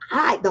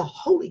 I, the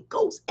Holy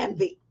Ghost, am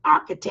the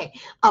architect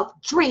of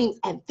dreams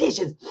and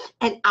visions,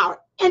 and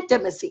our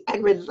intimacy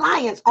and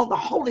reliance on the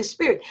Holy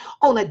Spirit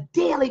on a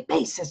daily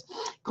basis.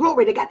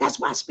 Glory to God. That's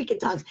why I speak in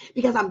tongues,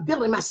 because I'm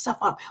building myself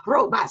up.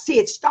 See,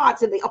 it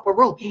starts in the upper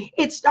room.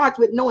 It starts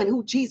with knowing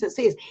who Jesus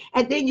is.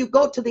 And then you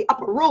go to the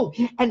upper room.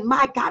 And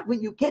my God,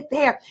 when you get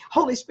there,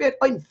 Holy Spirit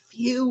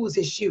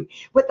infuses you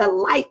with the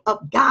light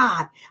of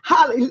God.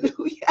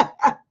 Hallelujah.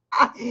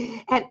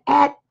 And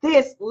at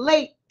this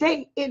late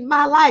date in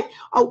my life,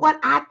 or what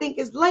I think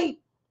is late,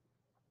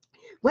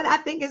 when I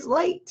think it's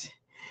late,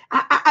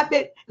 I've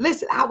been,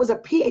 listen, I was a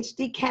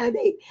PhD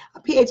candidate,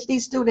 a PhD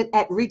student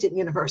at Regent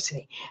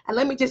University. And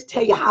let me just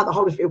tell you how the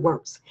Holy Spirit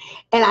works.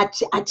 And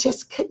I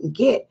just couldn't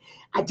get,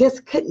 I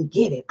couldn't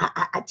get it.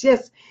 I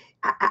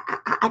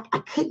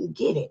couldn't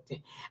get it.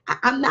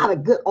 I'm not a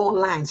good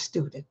online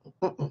student.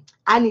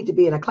 I need to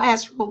be in a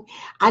classroom.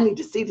 I need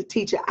to see the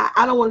teacher.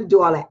 I don't want to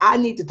do all that. I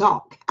need to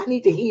talk. I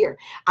need to hear.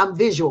 I'm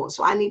visual,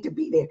 so I need to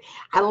be there.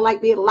 I don't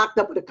like being locked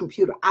up with a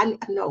computer. I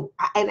know,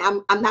 and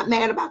I'm not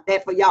mad about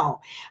that for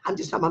y'all. I'm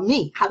just talking about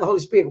me, how the Holy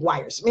Spirit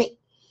wires me.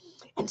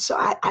 And so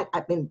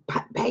I've been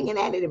banging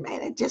at it, and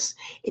man, it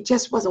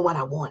just wasn't what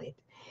I wanted.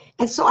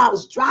 And so I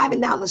was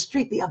driving down the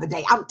street the other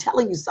day. I'm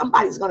telling you,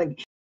 somebody's going to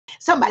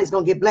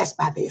get blessed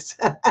by this.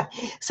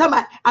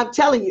 I'm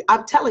telling you,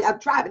 I'm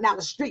driving down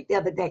the street the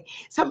other day.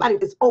 Somebody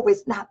that's over,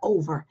 it's not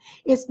over.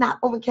 It's not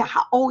over. Care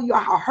how old you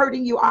are, how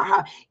hurting you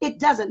are, it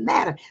doesn't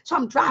matter. So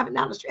I'm driving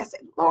down the street. I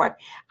said, Lord,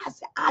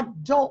 I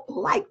don't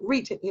like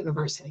Regent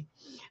University.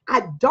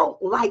 I don't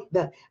like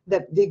the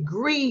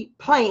degree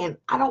plan.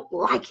 I don't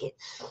like it.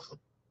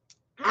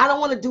 I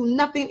don't want to do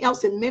nothing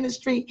else in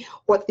ministry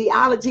or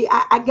theology.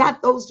 I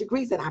got those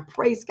degrees, and I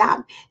praise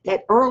God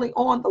that early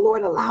on the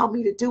Lord allowed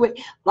me to do it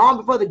long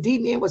before the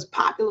D-Men was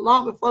popular,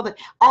 long before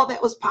all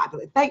that was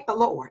popular. Thank the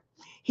Lord.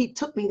 He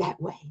took me that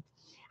way.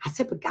 I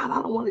said, but God,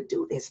 I don't want to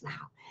do this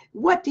now.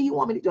 What do you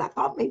want me to do? I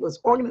thought maybe it was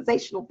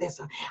organizational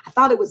this. I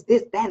thought it was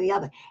this, that, and the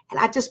other. And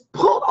I just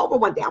pulled over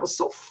one day. I was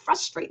so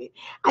frustrated.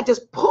 I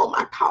just pulled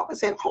my car and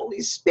said, Holy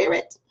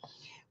Spirit,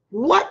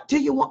 what do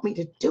you want me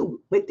to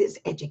do with this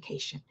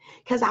education?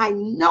 Because I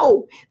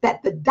know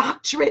that the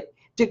doctorate,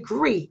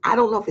 degree. I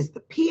don't know if it's the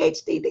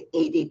PhD, the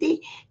EDD,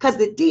 because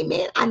the D,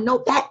 man, I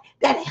know that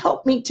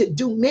helped me to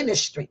do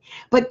ministry.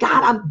 But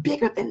God, I'm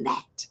bigger than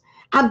that.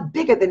 I'm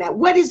bigger than that.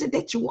 What is it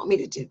that you want me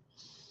to do?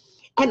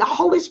 And the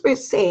Holy Spirit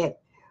said,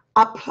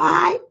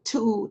 apply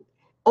to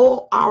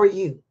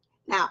ORU.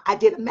 Now, I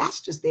did a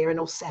master's there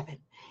in 07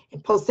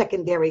 in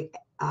post-secondary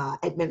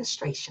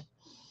administration.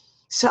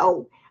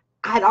 So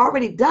I'd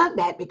already done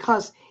that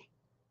because,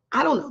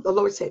 I don't know, the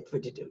Lord said for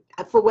to do,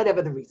 for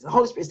whatever the reason. The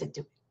Holy Spirit said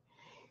do it.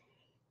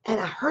 And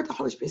I heard the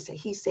Holy Spirit say,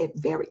 he said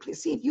very clearly,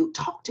 see, if you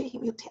talk to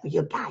him,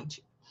 he'll guide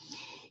you.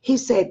 He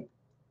said,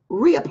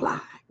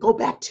 reapply, go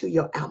back to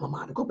your alma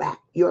mater, go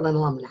back, you're an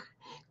alumni,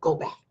 go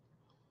back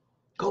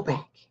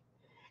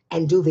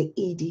and do the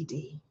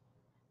EDD.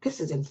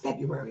 This is in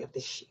February of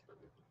this year.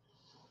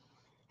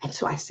 And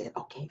so I said,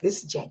 okay,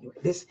 this is January.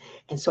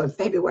 And so in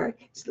February,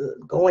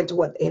 going to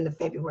the end of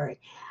February,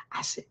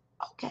 I said,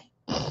 okay.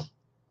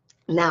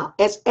 Now,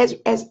 as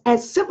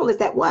simple as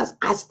that was,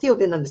 I still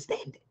didn't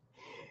understand it.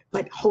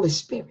 But Holy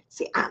Spirit,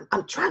 see,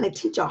 I'm trying to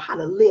teach y'all how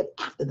to live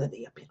after the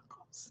day of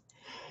Pentecost.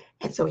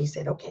 And so he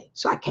said, okay.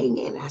 So I came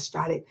in and I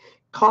started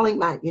calling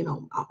my,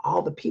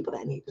 all the people that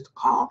I needed to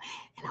call.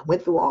 And I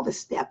went through all the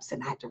steps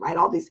and I had to write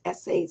all these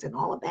essays and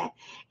all of that.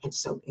 And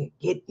so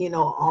get,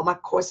 all my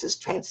courses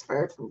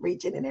transferred from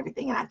region and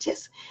everything. And I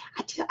just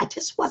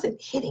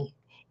wasn't hitting it.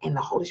 And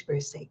the Holy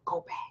Spirit said,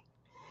 go back.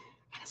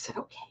 And I said,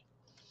 okay.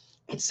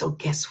 And so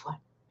guess what?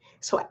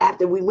 So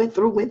after we went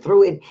through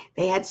and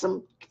they had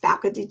some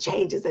faculty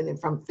changes, and then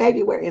from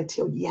February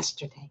until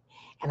yesterday,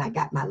 and I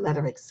got my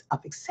letter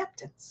of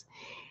acceptance.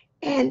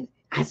 And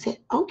I said,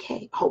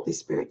 okay, Holy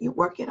Spirit, you're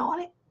working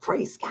on it.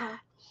 Praise God.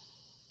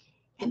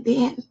 And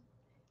then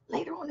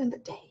later on in the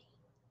day,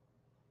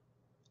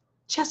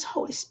 just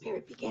Holy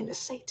Spirit began to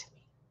say to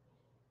me,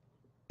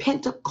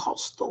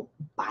 Pentecostal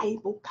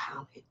Bible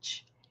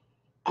College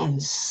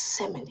and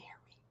Seminary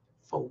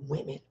for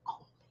women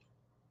only.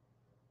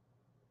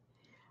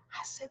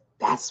 I said,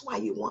 that's why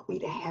you want me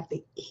to have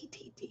the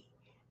EDD,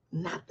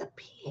 not the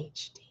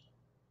PhD.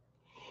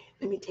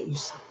 Let me tell you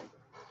something.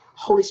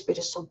 Holy Spirit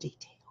is so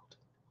detailed.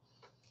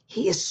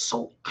 He is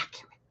so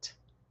accurate.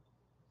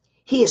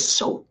 He is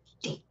so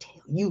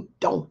detailed. You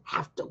don't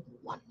have to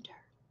wonder.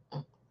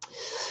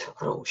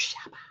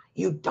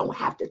 You don't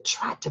have to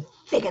try to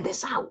figure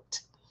this out.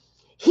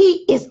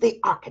 He is the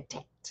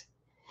architect.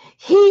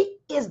 He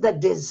is the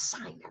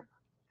designer.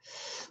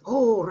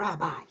 Oh,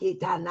 Rabbi, he is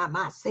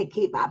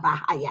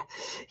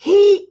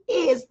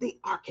the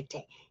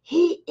architect.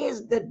 He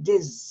is the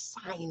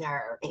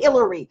designer.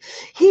 Hillary,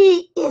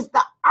 he is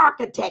the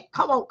architect.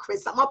 Come on,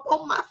 Chris, I'm up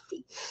on my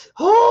feet.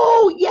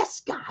 Oh, yes,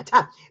 God.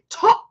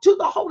 Talk to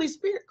the Holy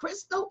Spirit,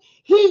 Crystal.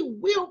 He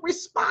will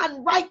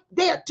respond right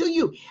there to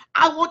you.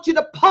 I want you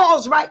to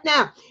pause right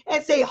now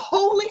and say,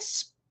 Holy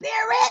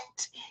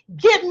Spirit,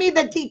 give me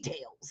the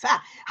details.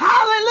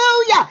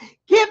 Hallelujah.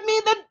 Give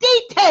me the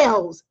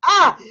details.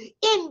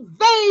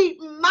 Invade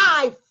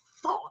my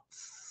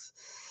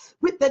thoughts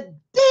with the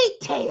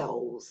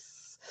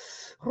details.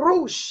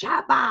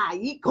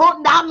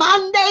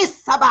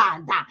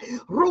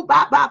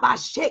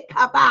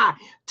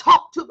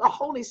 Talk to the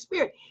Holy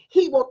Spirit.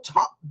 He will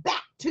talk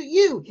back to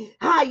you.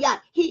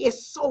 He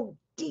is so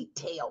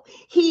detailed.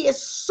 He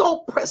is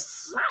so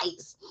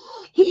precise.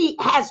 He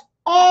has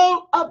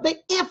all of the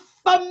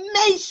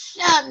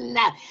information.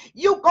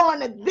 You're going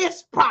to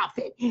this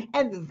prophet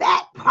and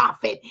that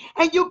prophet,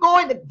 and you're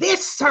going to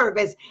this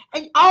service,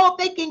 and all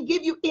they can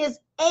give you is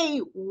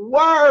a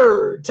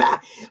word.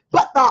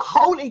 But the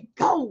Holy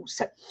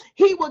Ghost,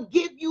 he will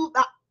give you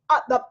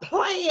the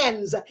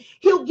plans.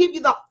 He'll give you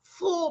the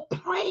full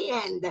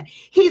plan.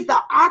 He's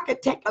the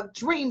architect of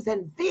dreams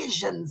and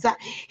visions.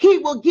 He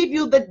will give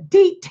you the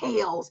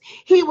details.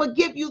 He will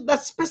give you the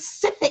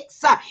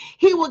specifics.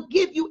 He will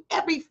give you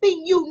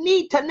everything you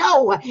need to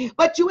know.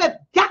 But you have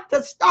got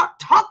to start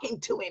talking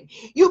to him.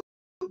 You've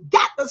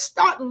got to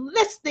start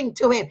listening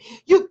to him.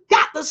 You've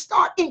got to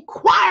start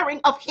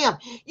inquiring of him.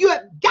 You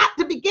have got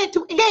to begin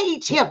to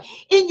engage him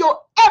in your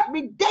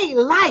everyday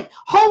life.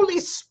 Holy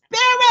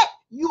Spirit,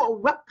 you are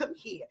welcome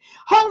here.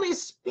 Holy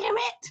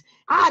Spirit,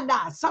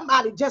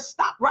 somebody just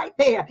stop right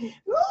there.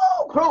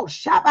 Oh,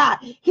 Shabbat.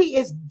 He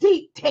is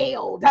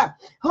detailed.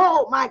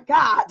 Oh my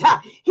God.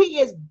 He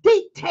is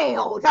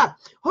detailed.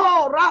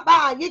 Oh,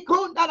 Rabbi.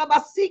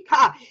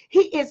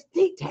 He is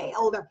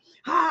detailed.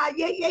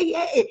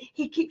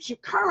 He keeps you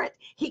current.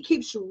 He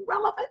keeps you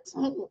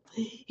relevant.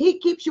 He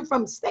keeps you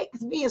from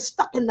being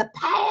stuck in the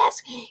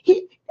past.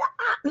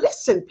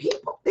 Listen,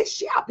 people,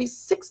 this year I'll be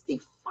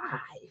 65.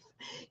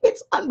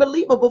 It's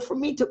unbelievable for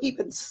me to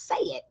even say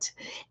it.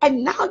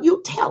 And now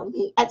you tell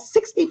me at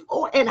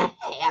 64 and a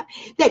half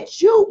that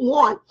you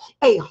want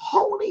a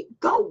Holy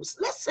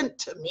Ghost, listen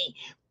to me,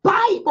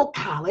 Bible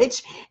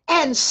college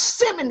and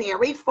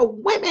seminary for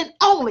women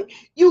only.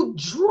 You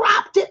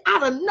dropped it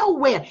out of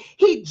nowhere.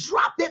 He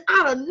dropped it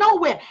out of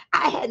nowhere.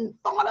 I hadn't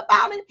thought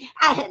about it.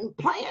 I hadn't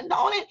planned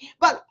on it.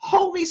 But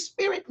Holy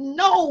Spirit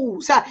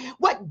knows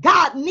what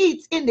God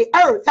needs in the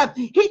earth.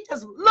 He's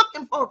just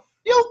looking for a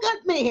few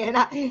good men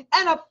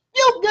and a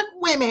few good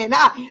women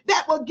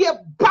that will give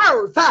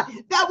birth, that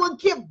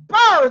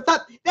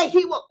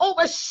he will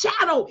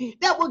overshadow,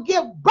 that will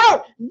give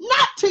birth,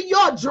 not to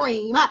your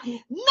dream,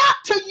 not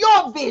to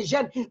your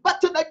vision, but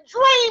to the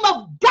dream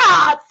of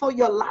God for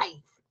your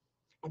life.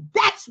 And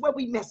that's where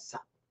we mess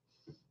up.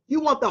 You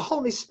want the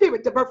Holy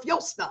Spirit to birth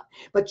your stuff,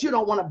 but you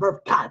don't want to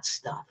birth God's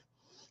stuff.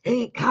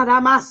 I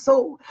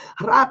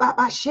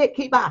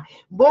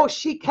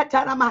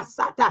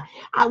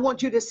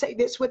want you to say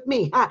this with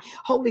me.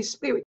 Holy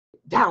Spirit,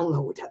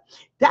 download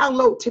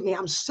to me.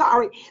 I'm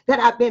sorry that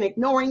I've been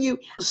ignoring you.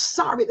 I'm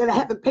sorry that I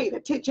haven't paid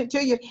attention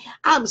to you.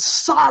 I'm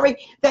sorry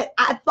that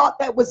I thought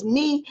that was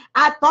me.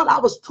 I thought I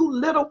was too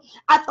little.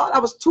 I thought I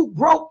was too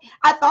broke.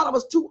 I thought I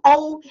was too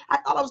old. I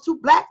thought I was too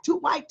black, too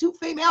white, too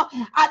female.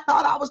 I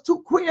thought I was too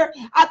queer.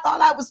 I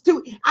thought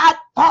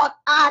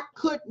I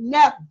could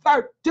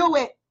never do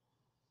it.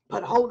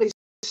 But Holy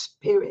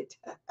Spirit,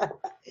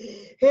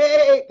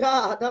 hey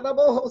God,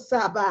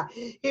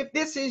 if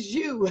this is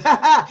you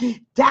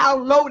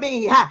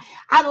downloading,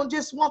 I don't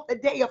just want the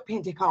day of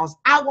Pentecost.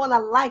 I want a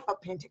life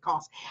of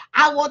Pentecost.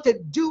 I want to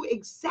do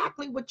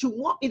exactly what you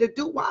want me to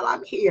do while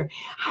I'm here.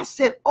 I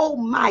said, oh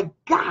my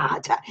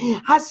God.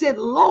 I said,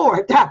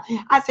 Lord,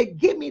 I said,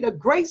 give me the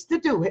grace to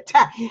do it.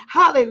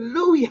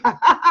 Hallelujah.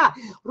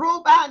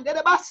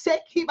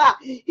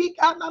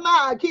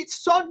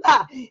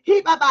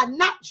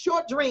 Not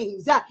your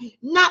dreams,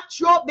 not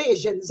your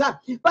visions,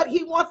 but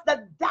he wants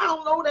to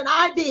download an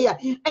idea,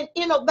 an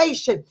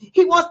innovation.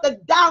 He wants to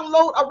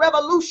download a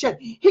revolution.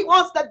 He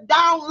wants to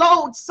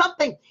download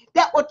something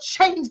that will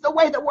change the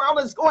way the world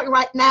is going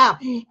right now.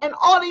 And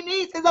all he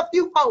needs is a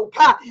few folk,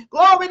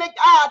 glory to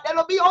God, that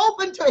will be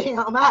open to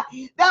him,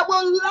 that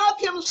will love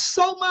him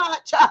so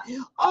much.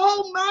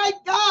 Oh my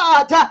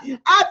God,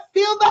 I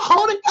feel the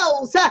Holy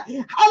Ghost.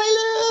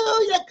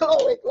 Hallelujah.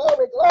 Glory,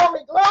 glory,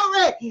 glory,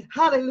 glory.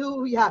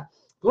 Hallelujah.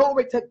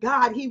 Glory to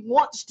God. He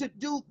wants to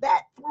do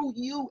that through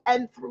you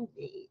and through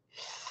me.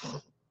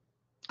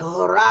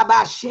 Oh,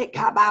 Rabba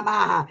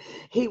Shekababa.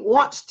 He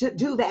wants to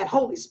do that.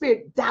 Holy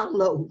Spirit,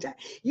 download.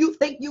 You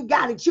think you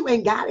got it, you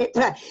ain't got it.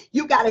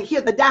 You got to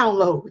hear the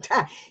download.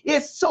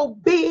 It's so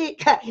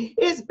big.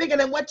 It's bigger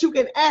than what you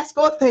can ask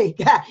or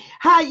think.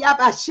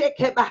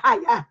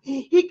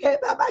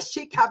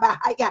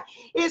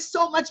 It's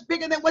so much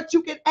bigger than what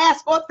you can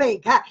ask or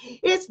think.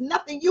 It's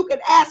nothing you can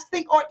ask,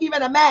 think, or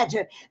even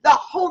imagine. The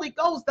Holy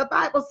Ghost, the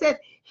Bible says,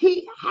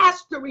 he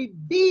has to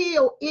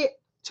reveal it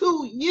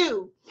to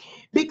you,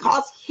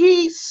 because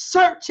he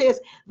searches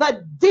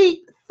the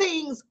deep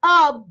things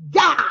of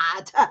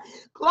God.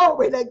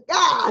 Glory to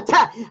God.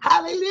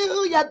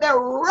 Hallelujah. They're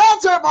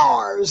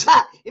reservoirs. They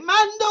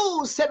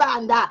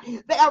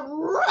are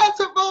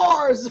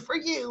reservoirs for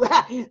you.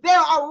 There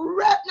are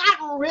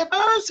not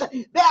rivers.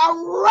 They are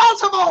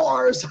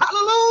reservoirs.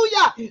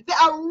 Hallelujah. They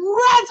are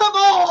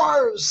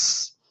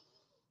reservoirs.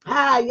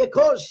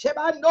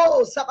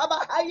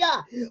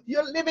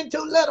 You're living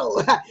too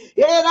little.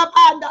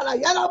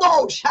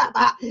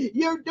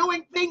 You're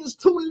doing things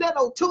too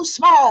little, too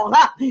small.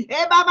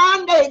 They're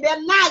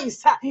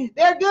nice,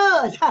 they're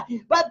good,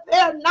 but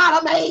they're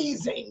not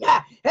amazing.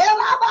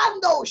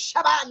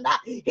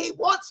 He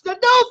wants to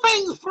do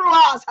things through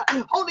us.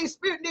 Holy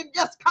Spirit didn't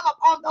just come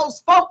upon those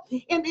folk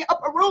in the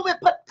upper room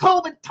and put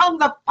cloven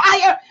tongues of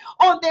fire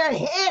on their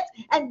heads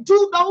and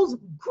do those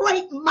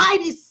great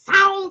mighty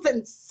sounds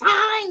and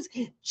signs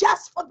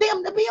just for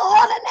them to be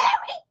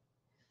ordinary.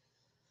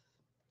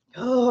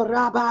 Oh,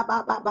 Rabba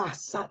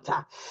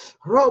Sata,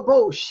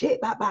 Robo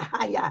Sheba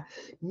Bahaya,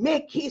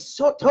 Meki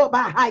Soto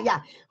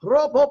Bahaya,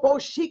 Robo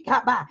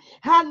Shikaba,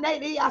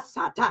 Hanedia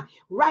Sata.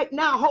 Right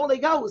now, Holy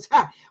Ghost.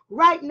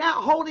 Right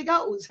now, Holy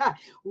Ghost.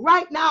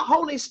 Right now,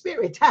 Holy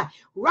Spirit.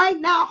 Right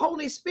now,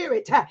 Holy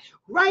Spirit.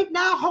 Right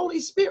now, Holy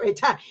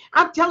Spirit.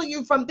 I'm telling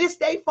you, from this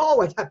day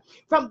forward,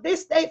 I'm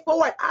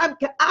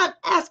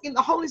asking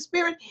the Holy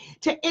Spirit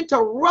to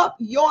interrupt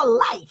your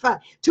life,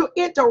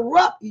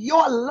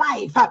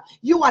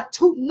 You are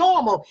too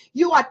normal.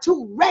 You are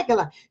too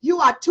regular. You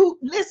are too,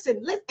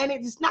 listen, and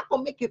it is not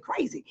going to make you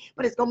crazy,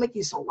 but it's going to make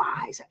you so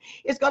wise.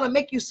 It's going to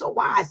make you so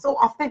wise, so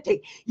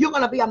authentic. You're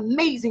going to be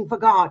amazing for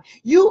God.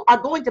 You are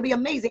going to be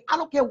amazing. I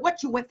don't care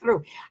what you went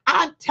through.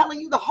 I'm telling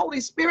you, the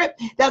Holy Spirit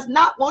does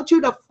not want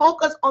you to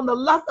focus on the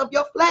lust of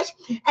your flesh.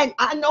 And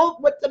I know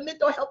with the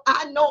mental health,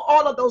 I know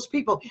all of those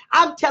people.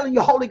 I'm telling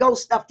you Holy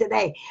Ghost stuff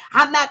today.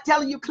 I'm not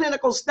telling you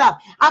clinical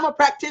stuff. I'm a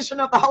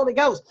practitioner of the Holy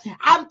Ghost.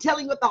 I'm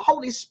telling you what the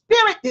Holy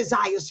Spirit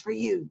desires for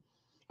you.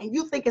 And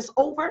you think it's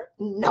over?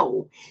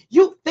 No.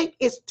 You think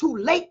it's too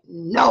late?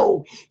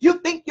 No. You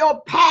think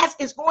your past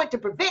is going to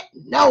prevent?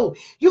 No.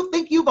 You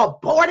think you've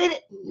aborted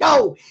it?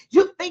 No.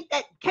 You think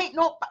that can't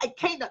nobody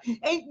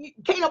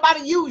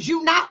use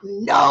you now?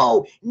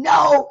 No.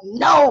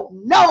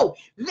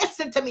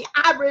 Listen to me.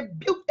 I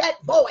rebuke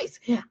that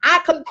voice. I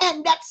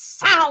command that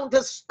sound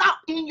to stop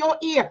in your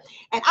ear.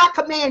 And I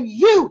command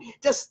you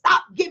to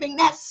stop giving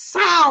that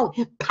sound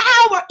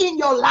power in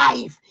your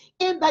life.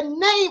 In the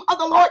name of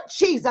the Lord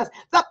Jesus,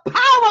 the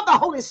power of the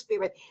Holy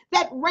Spirit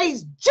that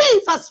raised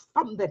Jesus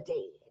from the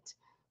dead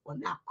will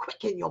now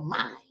quicken your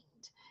mind.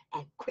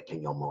 and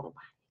quicken your mortal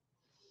body.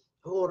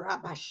 Oh,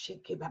 Rabba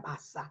Shiki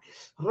Babasa.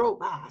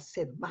 Roba, I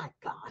said, my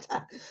God.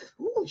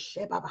 Oh,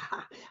 Shebaba.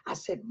 I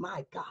said,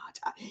 my God.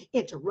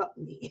 Interrupt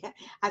me.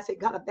 I said,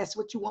 God, if that's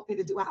what you want me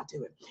to do, I'll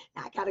do it.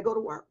 Now I gotta go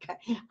to work.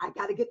 I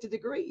gotta get the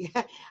degree.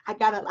 I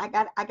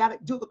gotta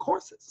do the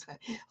courses.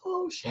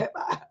 Oh,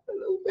 Sheba.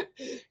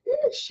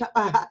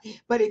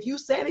 But if you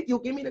said it, you'll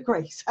give me the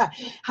grace.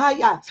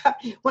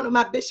 One of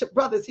my bishop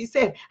brothers, he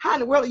said, how in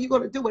the world are you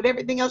going to do with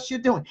everything else you're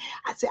doing?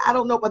 I said, I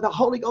don't know, but the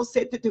Holy Ghost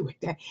said to do it.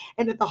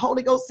 And if the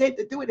Holy Ghost said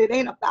to do it, it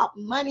ain't about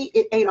money.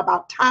 It ain't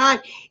about time.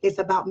 It's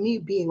about me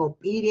being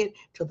obedient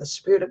to the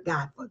Spirit of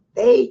God. For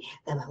they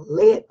that are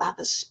led by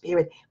the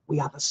Spirit, we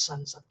are the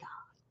sons of God.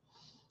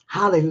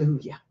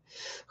 Hallelujah.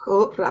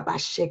 Oh,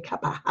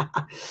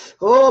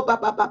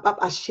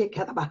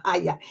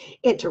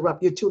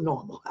 interrupt. You're too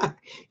normal.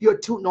 You're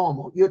too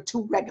normal. You're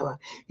too regular.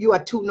 You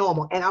are too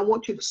normal. And I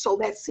want you to sow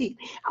that seed.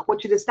 I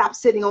want you to stop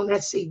sitting on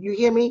that seed. You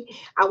hear me?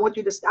 I want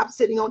you to stop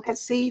sitting on that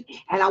seed.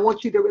 And I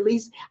want you to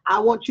release. I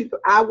want you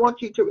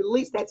to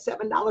release that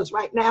 $7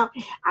 right now.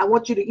 I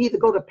want you to either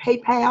go to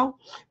PayPal.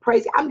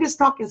 Praise. I'm just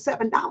talking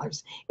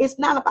 $7. It's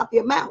not about the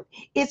amount.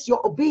 It's your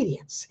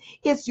obedience.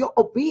 It's your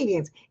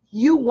obedience.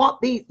 You want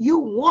these, you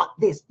want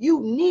this, you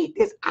need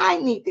this, I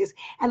need this.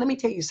 And let me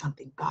tell you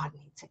something, God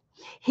needs it.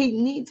 He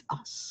needs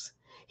us.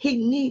 He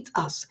needs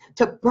us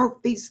to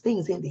birth these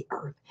things in the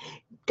earth.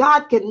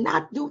 God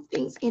cannot do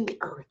things in the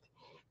earth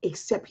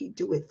except he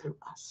do it through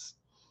us.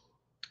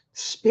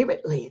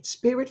 Spirit-led,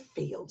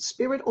 spirit-filled,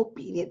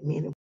 spirit-obedient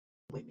men and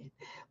women,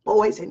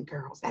 boys and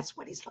girls, that's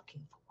what he's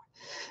looking for.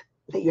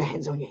 Lay your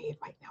hands on your head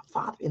right now.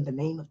 Father, in the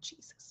name of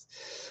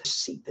Jesus,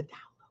 receive the download.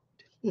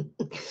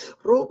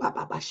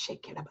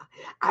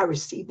 I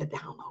receive the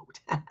download.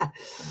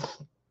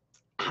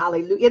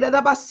 Hallelujah.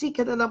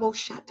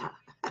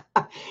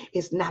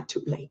 It's not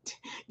too late.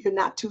 You're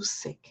not too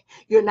sick.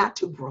 You're not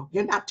too broke.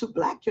 You're not too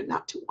black. You're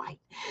not too white.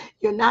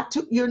 You're not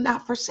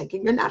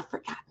forsaken. You're not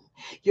forgotten.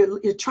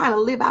 You're trying to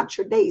live out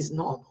your days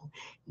normal.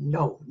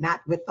 No,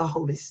 not with the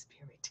Holy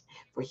Spirit,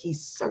 for he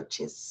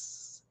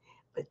searches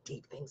the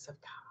deep things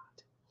of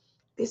God.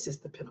 This is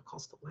the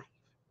Pentecostal life.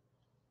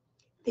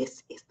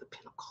 This is the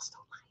Pentecostal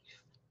life.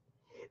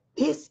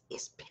 This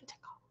is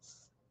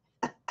Pentecost.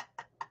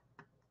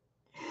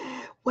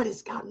 What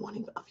is God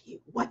wanting of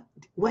you? What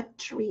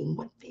dream,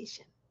 what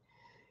vision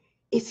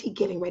is he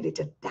getting ready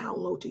to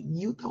download to you?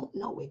 You don't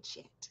know it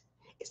yet.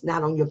 It's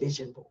not on your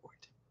vision board.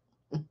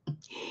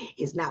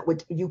 It's not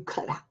what you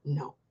cut out.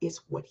 No,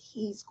 it's what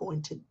he's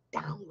going to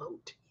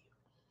download to you.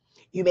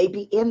 You may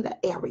be in the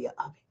area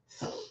of it,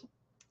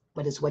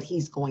 but it's what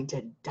he's going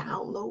to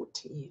download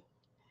to you.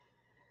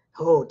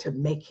 Oh, to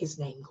make his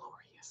name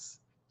glorious.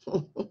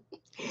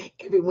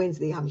 Every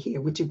Wednesday I'm here.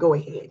 Would you go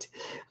ahead?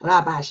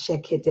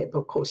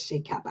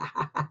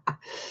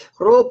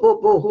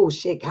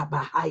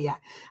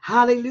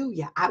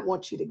 Hallelujah. I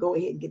want you to go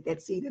ahead and get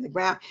that seed in the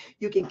ground.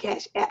 You can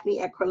cash at me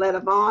at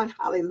Corletta Vaughn.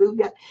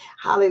 Hallelujah.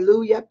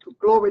 Hallelujah.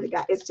 Glory to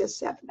God. It's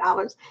just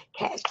 $7.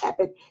 Cash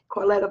app it.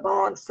 Corletta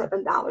Vaughn,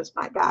 $7,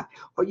 my God.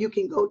 Or you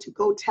can go to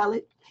Go Tell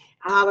It.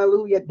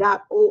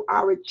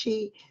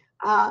 Hallelujah.org.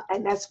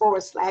 And that's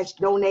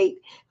 /donate.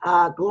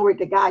 Glory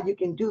to God. You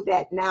can do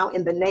that now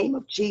in the name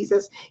of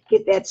Jesus.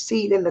 Get that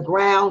seed in the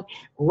ground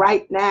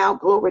right now.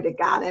 Glory to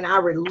God. And I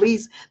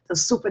release the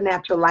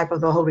supernatural life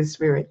of the Holy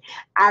Spirit.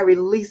 I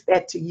release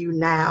that to you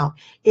now.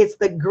 It's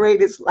the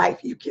greatest life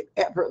you can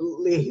ever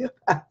live.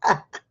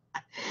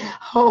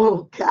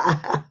 Oh,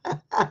 God.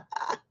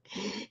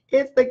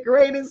 It's the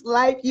greatest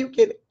life you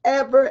can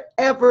ever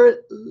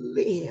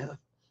live.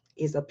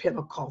 Is a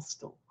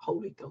Pentecostal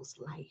Holy Ghost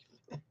life.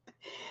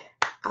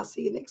 I'll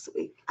see you next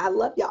week. I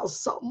love y'all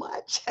so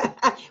much.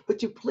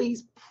 Would you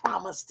please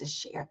promise to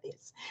share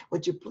this?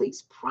 Would you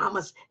please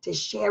promise to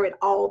share it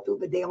all through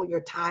the day on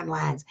your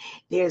timelines?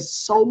 There's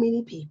so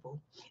many people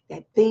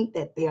that think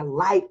that their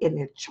life and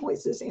their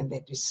choices and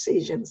their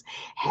decisions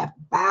have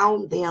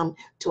bound them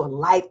to a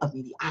life of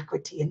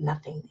mediocrity and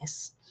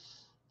nothingness.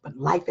 But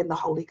life in the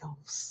Holy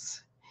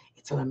Ghost,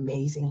 it's an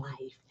amazing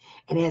life.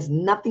 And it has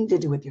nothing to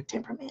do with your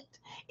temperament.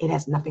 It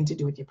has nothing to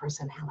do with your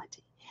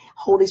personality.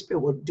 Holy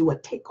Spirit will do a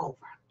takeover,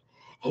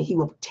 and he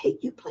will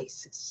take you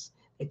places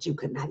that you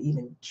could not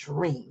even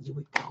dream you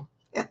would go.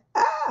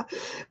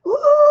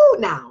 Ooh,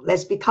 now,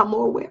 let's become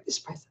more aware of his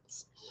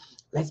presence.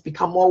 Let's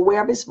become more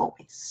aware of his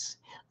voice.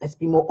 Let's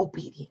be more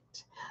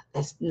obedient.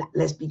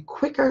 Let's be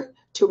quicker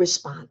to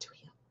respond to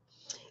him.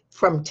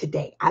 From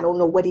today, I don't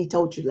know what he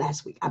told you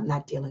last week. I'm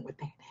not dealing with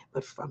that.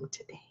 But from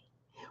today,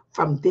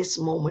 from this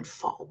moment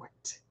forward,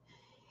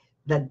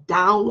 the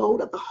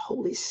download of the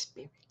Holy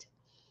Spirit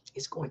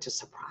is going to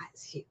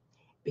surprise you,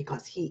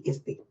 because he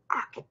is the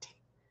architect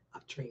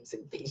of dreams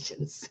and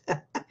visions.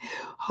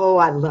 Oh,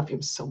 I love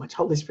him so much.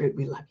 Holy Spirit,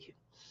 we love you.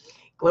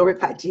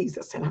 Glorify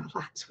Jesus in our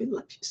lives. We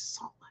love you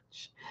so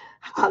much.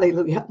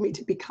 Hallelujah. Help me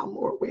to become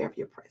more aware of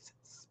your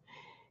presence.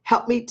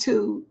 Help me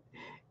to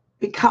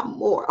become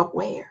more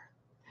aware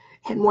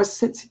and more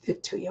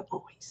sensitive to your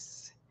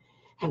voice.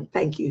 And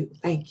thank you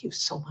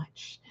so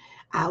much.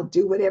 I'll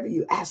do whatever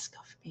you ask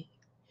of me.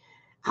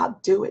 I'll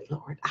do it,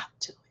 Lord. I'll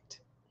do it.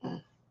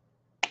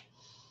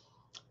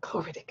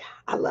 Glory to God.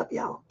 I love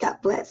y'all. God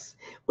bless.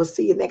 We'll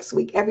see you next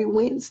week. Every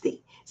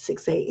Wednesday,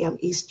 6 a.m.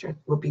 Eastern,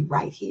 we'll be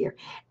right here.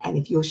 And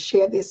if you'll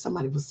share this,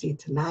 somebody will see it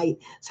tonight.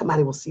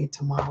 Somebody will see it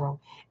tomorrow.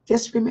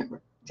 Just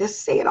remember,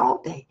 just say it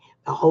all day.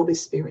 The Holy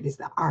Spirit is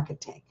the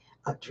architect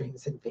of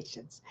dreams and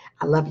visions.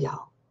 I love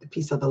y'all. The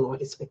peace of the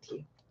Lord is with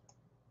you.